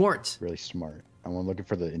 Smart. Really smart. I'm looking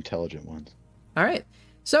for the intelligent ones. All right.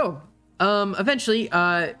 So, eventually,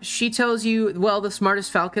 she tells you, well, the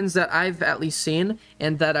smartest falcons that I've at least seen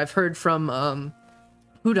and that I've heard from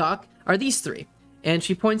Hudok are these three. And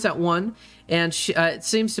she points at one, and it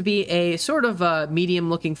seems to be a sort of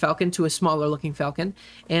medium-looking falcon to a smaller-looking falcon,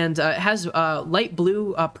 and it has light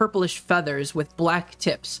blue, purplish feathers with black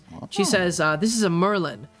tips. Oh. She says, this is a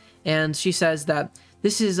Merlin, and she says that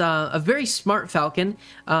this is a very smart falcon,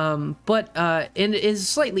 but it is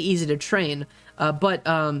slightly easy to train. But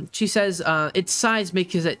she says its size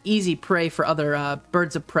makes it easy prey for other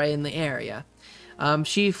birds of prey in the area.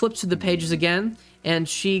 She flips to the pages again, and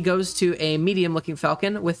she goes to a medium-looking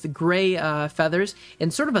falcon with gray feathers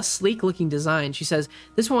and sort of a sleek-looking design. She says,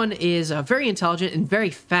 this one is very intelligent and very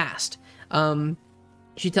fast,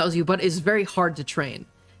 she tells you, but is very hard to train.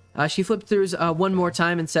 She flipped through one more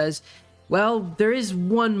time and says, well, there is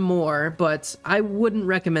one more, but I wouldn't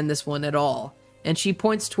recommend this one at all. And she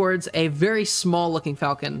points towards a very small-looking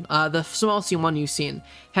falcon. The smallest one you've seen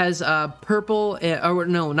has purple, or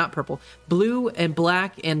no, not purple, blue and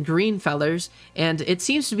black and green feathers, and it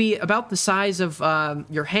seems to be about the size of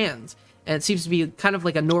your hand. And it seems to be kind of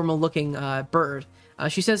like a normal-looking bird.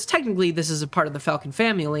 She says technically this is a part of the falcon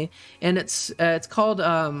family, and it's called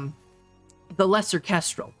the lesser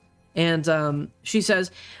kestrel. And she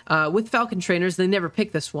says, with falcon trainers, they never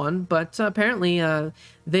pick this one, but apparently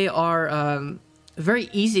they are very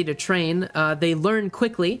easy to train. They learn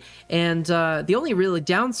quickly, and the only really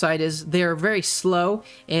downside is they're very slow,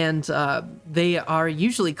 and they are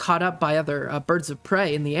usually caught up by other birds of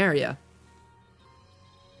prey in the area.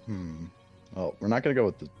 Well, we're not going to go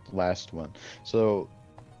with the last one. So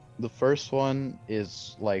the first one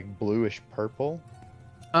is like bluish purple.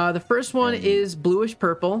 The first one And- is bluish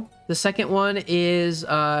purple. The second one is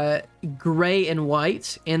gray and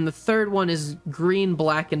white, and the third one is green,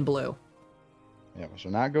 black, and blue. Yeah, so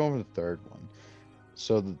not going for the third one.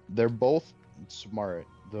 So they're both smart.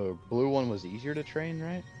 The blue one was easier to train,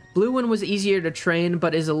 right? Blue one was easier to train,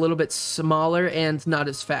 but is a little bit smaller and not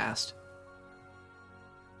as fast.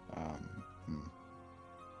 Hmm.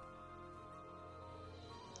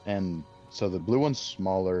 And so the blue one's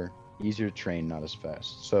smaller, easier to train, not as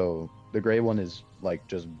fast. So the gray one is like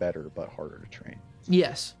just better but harder to train.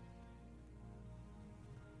 Yes.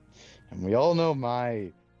 And we all know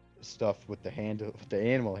my stuff with the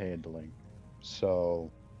animal handling.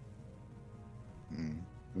 So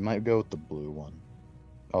we might go with the blue one.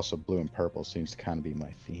 Also, blue and purple seems to kind of be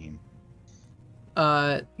my theme.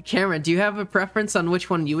 Cameron, do you have a preference on which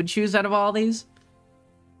one you would choose out of all these?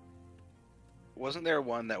 Wasn't there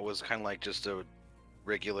one that was kind of like just a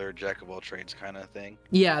regular jack of all trades kind of thing?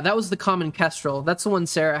 Yeah, that was the common kestrel. That's the one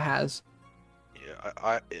Sarah has.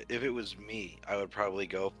 Yeah, if it was me, I would probably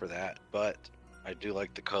go for that. But I do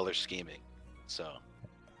like the color scheming, so.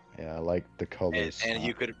 Yeah, I like the colors. And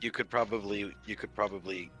you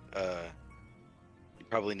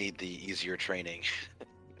probably need the easier training.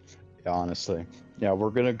 Yeah, honestly. Yeah, we're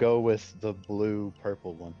gonna go with the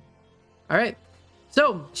blue-purple one. All right.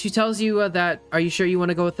 So she tells you that. Are you sure you want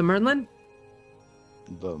to go with the Merlin?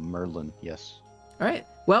 The Merlin, yes. All right.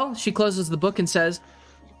 Well, she closes the book and says,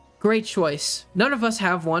 "Great choice. None of us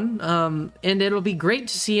have one, and it'll be great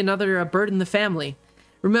to see another bird in the family.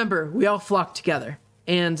 Remember, we all flock together."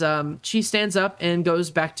 And she stands up and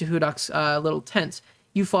goes back to Hudok's little tent.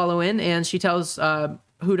 You follow in, and she tells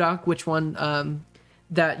Hudok which one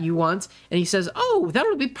that you want, and he says, "Oh,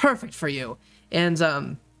 that'll be perfect for you."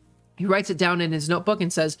 And he writes it down in his notebook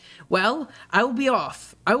and says, "Well, I will be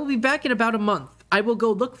off. I will be back in about a month. I will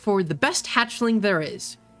go look for the best hatchling there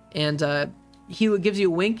is." And he gives you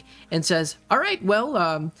a wink and says, "All right,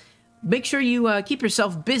 well, make sure you keep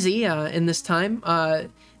yourself busy in this time.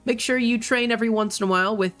 Make sure you train every once in a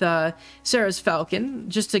while with Sarah's falcon,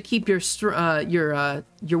 just to keep your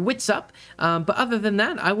wits up. But other than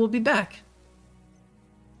that, I will be back."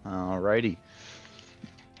 Alrighty.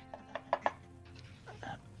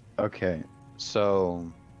 Okay,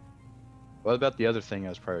 so what about the other thing I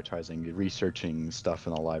was prioritizing, researching stuff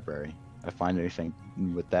in the library? I find anything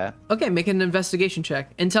with that? Okay, make an investigation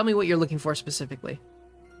check and tell me what you're looking for specifically.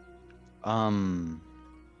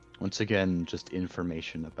 Once again, just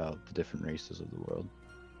information about the different races of the world.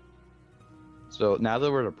 So now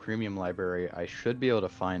that we're at a premium library, I should be able to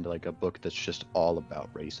find like a book that's just all about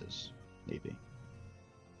races, maybe.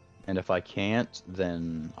 And if I can't,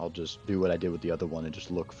 then I'll just do what I did with the other one and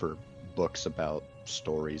just look for books about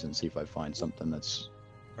stories and see if I find something that's...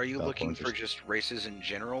 Are you looking for just races in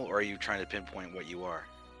general, or are you trying to pinpoint what you are?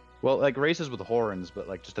 Well, like races with horns, but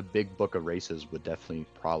like just a big book of races would definitely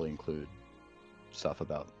probably include stuff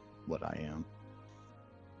about what I am.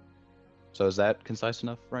 So is that concise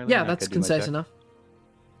enough, Riley? Yeah, that's concise enough.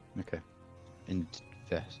 Okay.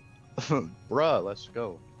 Invest. Bruh, let's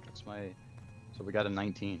go. That's my... So we got a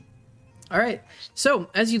 19. All right. So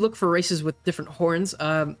as you look for races with different horns,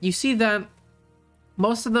 you see that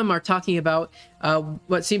most of them are talking about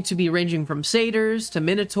what seem to be ranging from satyrs to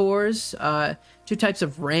minotaurs, two types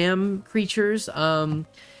of ram creatures.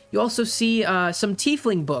 You also see some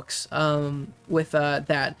tiefling books with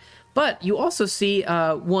that. But you also see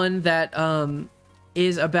one that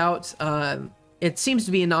is about... it seems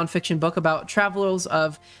to be a nonfiction book about travelers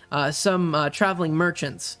of some traveling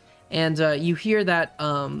merchants. And you hear that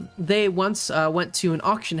they once went to an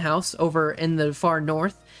auction house over in the far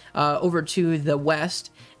north, over to the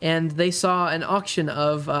west, and they saw an auction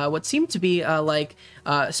of what seemed to be like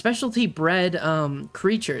specialty bred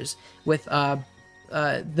creatures with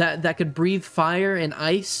that could breathe fire and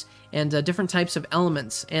ice and different types of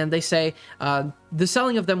elements. And they say the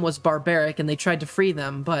selling of them was barbaric, and they tried to free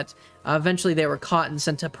them, but eventually they were caught and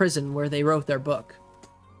sent to prison where they wrote their book.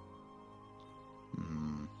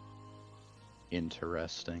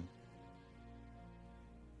 Interesting.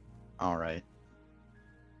 All right.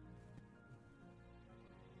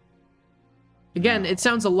 Again, it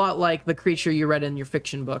sounds a lot like the creature you read in your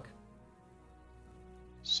fiction book.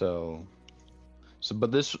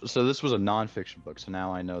 But this was a non-fiction book, so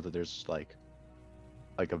now I know that there's like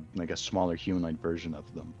a smaller humanoid version of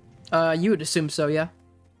them. You would assume so, yeah.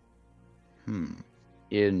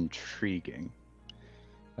 Intriguing.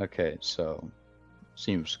 Okay, so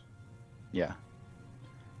seems, yeah.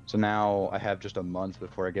 So now I have just a month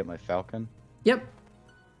before I get my falcon. Yep.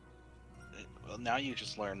 Well, now you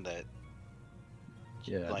just learned that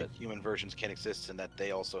human versions can exist and that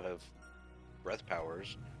they also have breath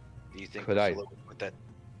powers. Do you think Could I- Priscilla would put that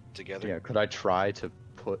together? Yeah, could I try to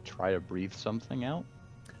breathe something out?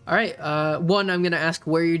 All right. One, I'm gonna ask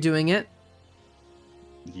where you're doing it.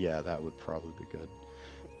 Yeah, that would probably be good.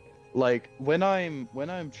 Like when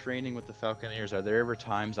I'm training with the Falconeers, are there ever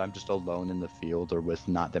times I'm just alone in the field or with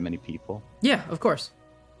not that many people? Yeah, of course.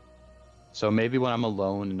 So maybe when I'm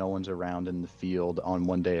alone and no one's around in the field on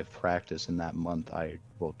one day of practice in that month, I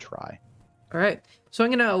will try. All right. So I'm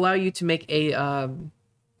gonna allow you to make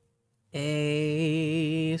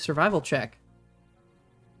a survival check.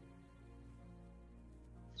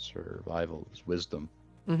 Survival is wisdom.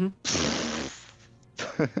 Mm-hmm.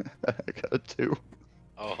 I got a 2.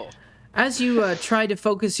 Oh, As you try to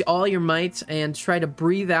focus all your might and try to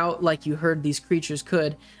breathe out like you heard these creatures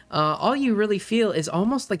could, all you really feel is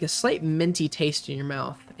almost like a slight minty taste in your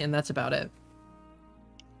mouth, and that's about it.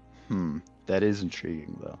 That is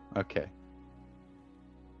intriguing though. Okay.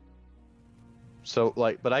 So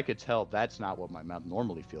like, but I could tell that's not what my mouth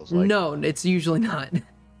normally feels like. No, it's usually not.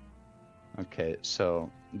 Okay, so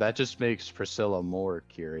that just makes Priscilla more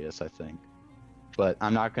curious, I think. But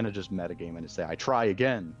I'm not gonna just metagame and say I try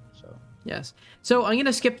again. So Yes. So I'm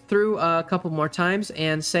gonna skip through a couple more times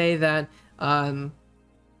and say that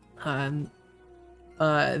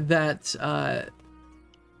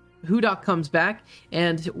Hudok comes back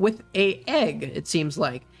and with a egg. It seems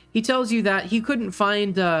like he tells you that he couldn't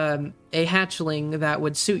find a hatchling that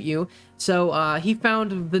would suit you, so he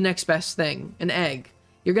found the next best thing, an egg.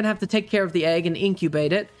 You're gonna have to take care of the egg and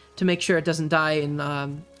incubate it to make sure it doesn't die in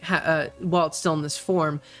while it's still in this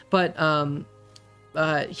form. But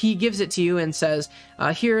he gives it to you and says,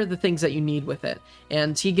 here are the things that you need with it.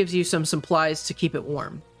 And he gives you some supplies to keep it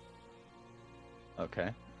warm.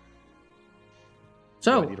 okay.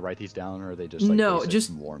 So Do I need to write these down, or are they just like no, basic just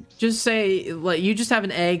warmth? just say like you just have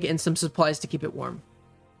an egg and some supplies to keep it warm.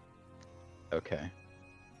 Okay.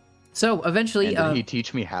 So eventually, And did he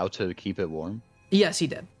teach me how to keep it warm? yes, he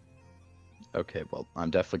did. Okay, well, I'm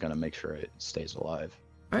definitely gonna make sure it stays alive.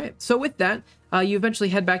 All right. So with that, you eventually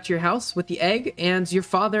head back to your house with the egg, and your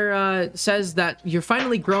father says that you're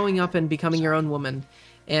finally growing up and becoming your own woman,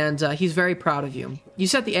 and he's very proud of you. You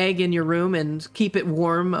set the egg in your room and keep it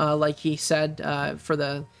warm, like he said, for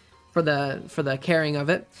the caring of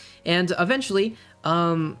it. And eventually,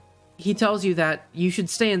 he tells you that you should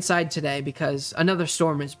stay inside today because another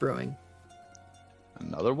storm is brewing.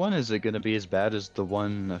 Another one? Is it gonna be as bad as the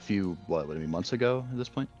one a few months ago at this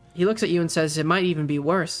point? He looks at you and says it might even be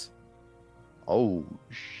worse. Oh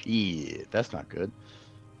shit, that's not good.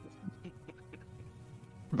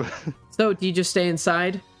 So, do you just stay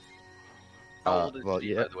inside? how old is well,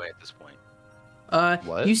 he, yeah. by the way, at this point?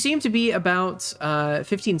 What? You seem to be about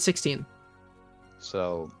 15, 16.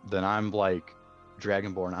 So then I'm like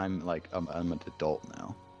Dragonborn. I'm an adult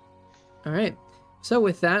now. All right. So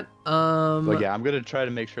with that, But yeah, I'm gonna try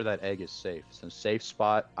to make sure that egg is safe. It's in a safe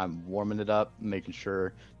spot. I'm warming it up, making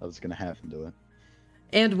sure nothing's gonna happen to it.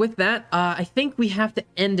 and with that, I think we have to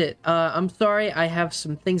end it. I'm sorry, I have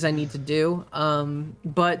some things I need to do.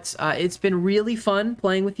 But it's been really fun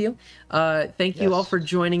playing with you. Thank you all Yes. for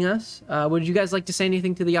joining us. Would you guys like to say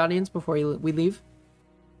anything to the audience before we leave?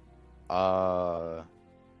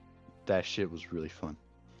 That shit was really fun.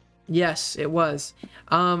 Yes, it was.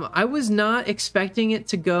 I was not expecting it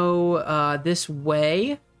to go this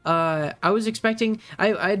way. I was expecting...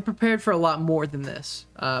 I had prepared for a lot more than this.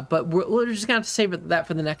 But we're just going to have to save that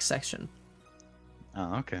for the next section.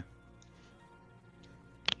 Oh, okay.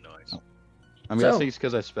 Nice. I'm So- guessing it's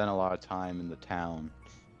because I spent a lot of time in the town.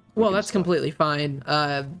 Well, looking that's stuff. completely fine.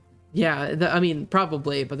 Yeah, I mean,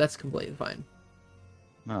 probably, but that's completely fine.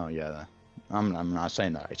 Oh yeah. I'm not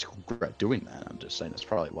saying that I regret doing that. I'm just saying that's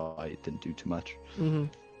probably why I didn't do too much. Mm-hmm.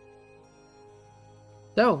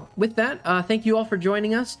 So, with that, thank you all for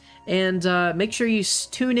joining us, and make sure you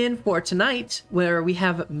tune in for tonight, where we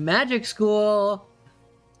have Magic School.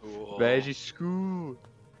 Cool. Magic school.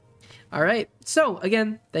 All right. So,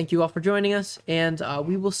 again, thank you all for joining us, and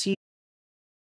we will see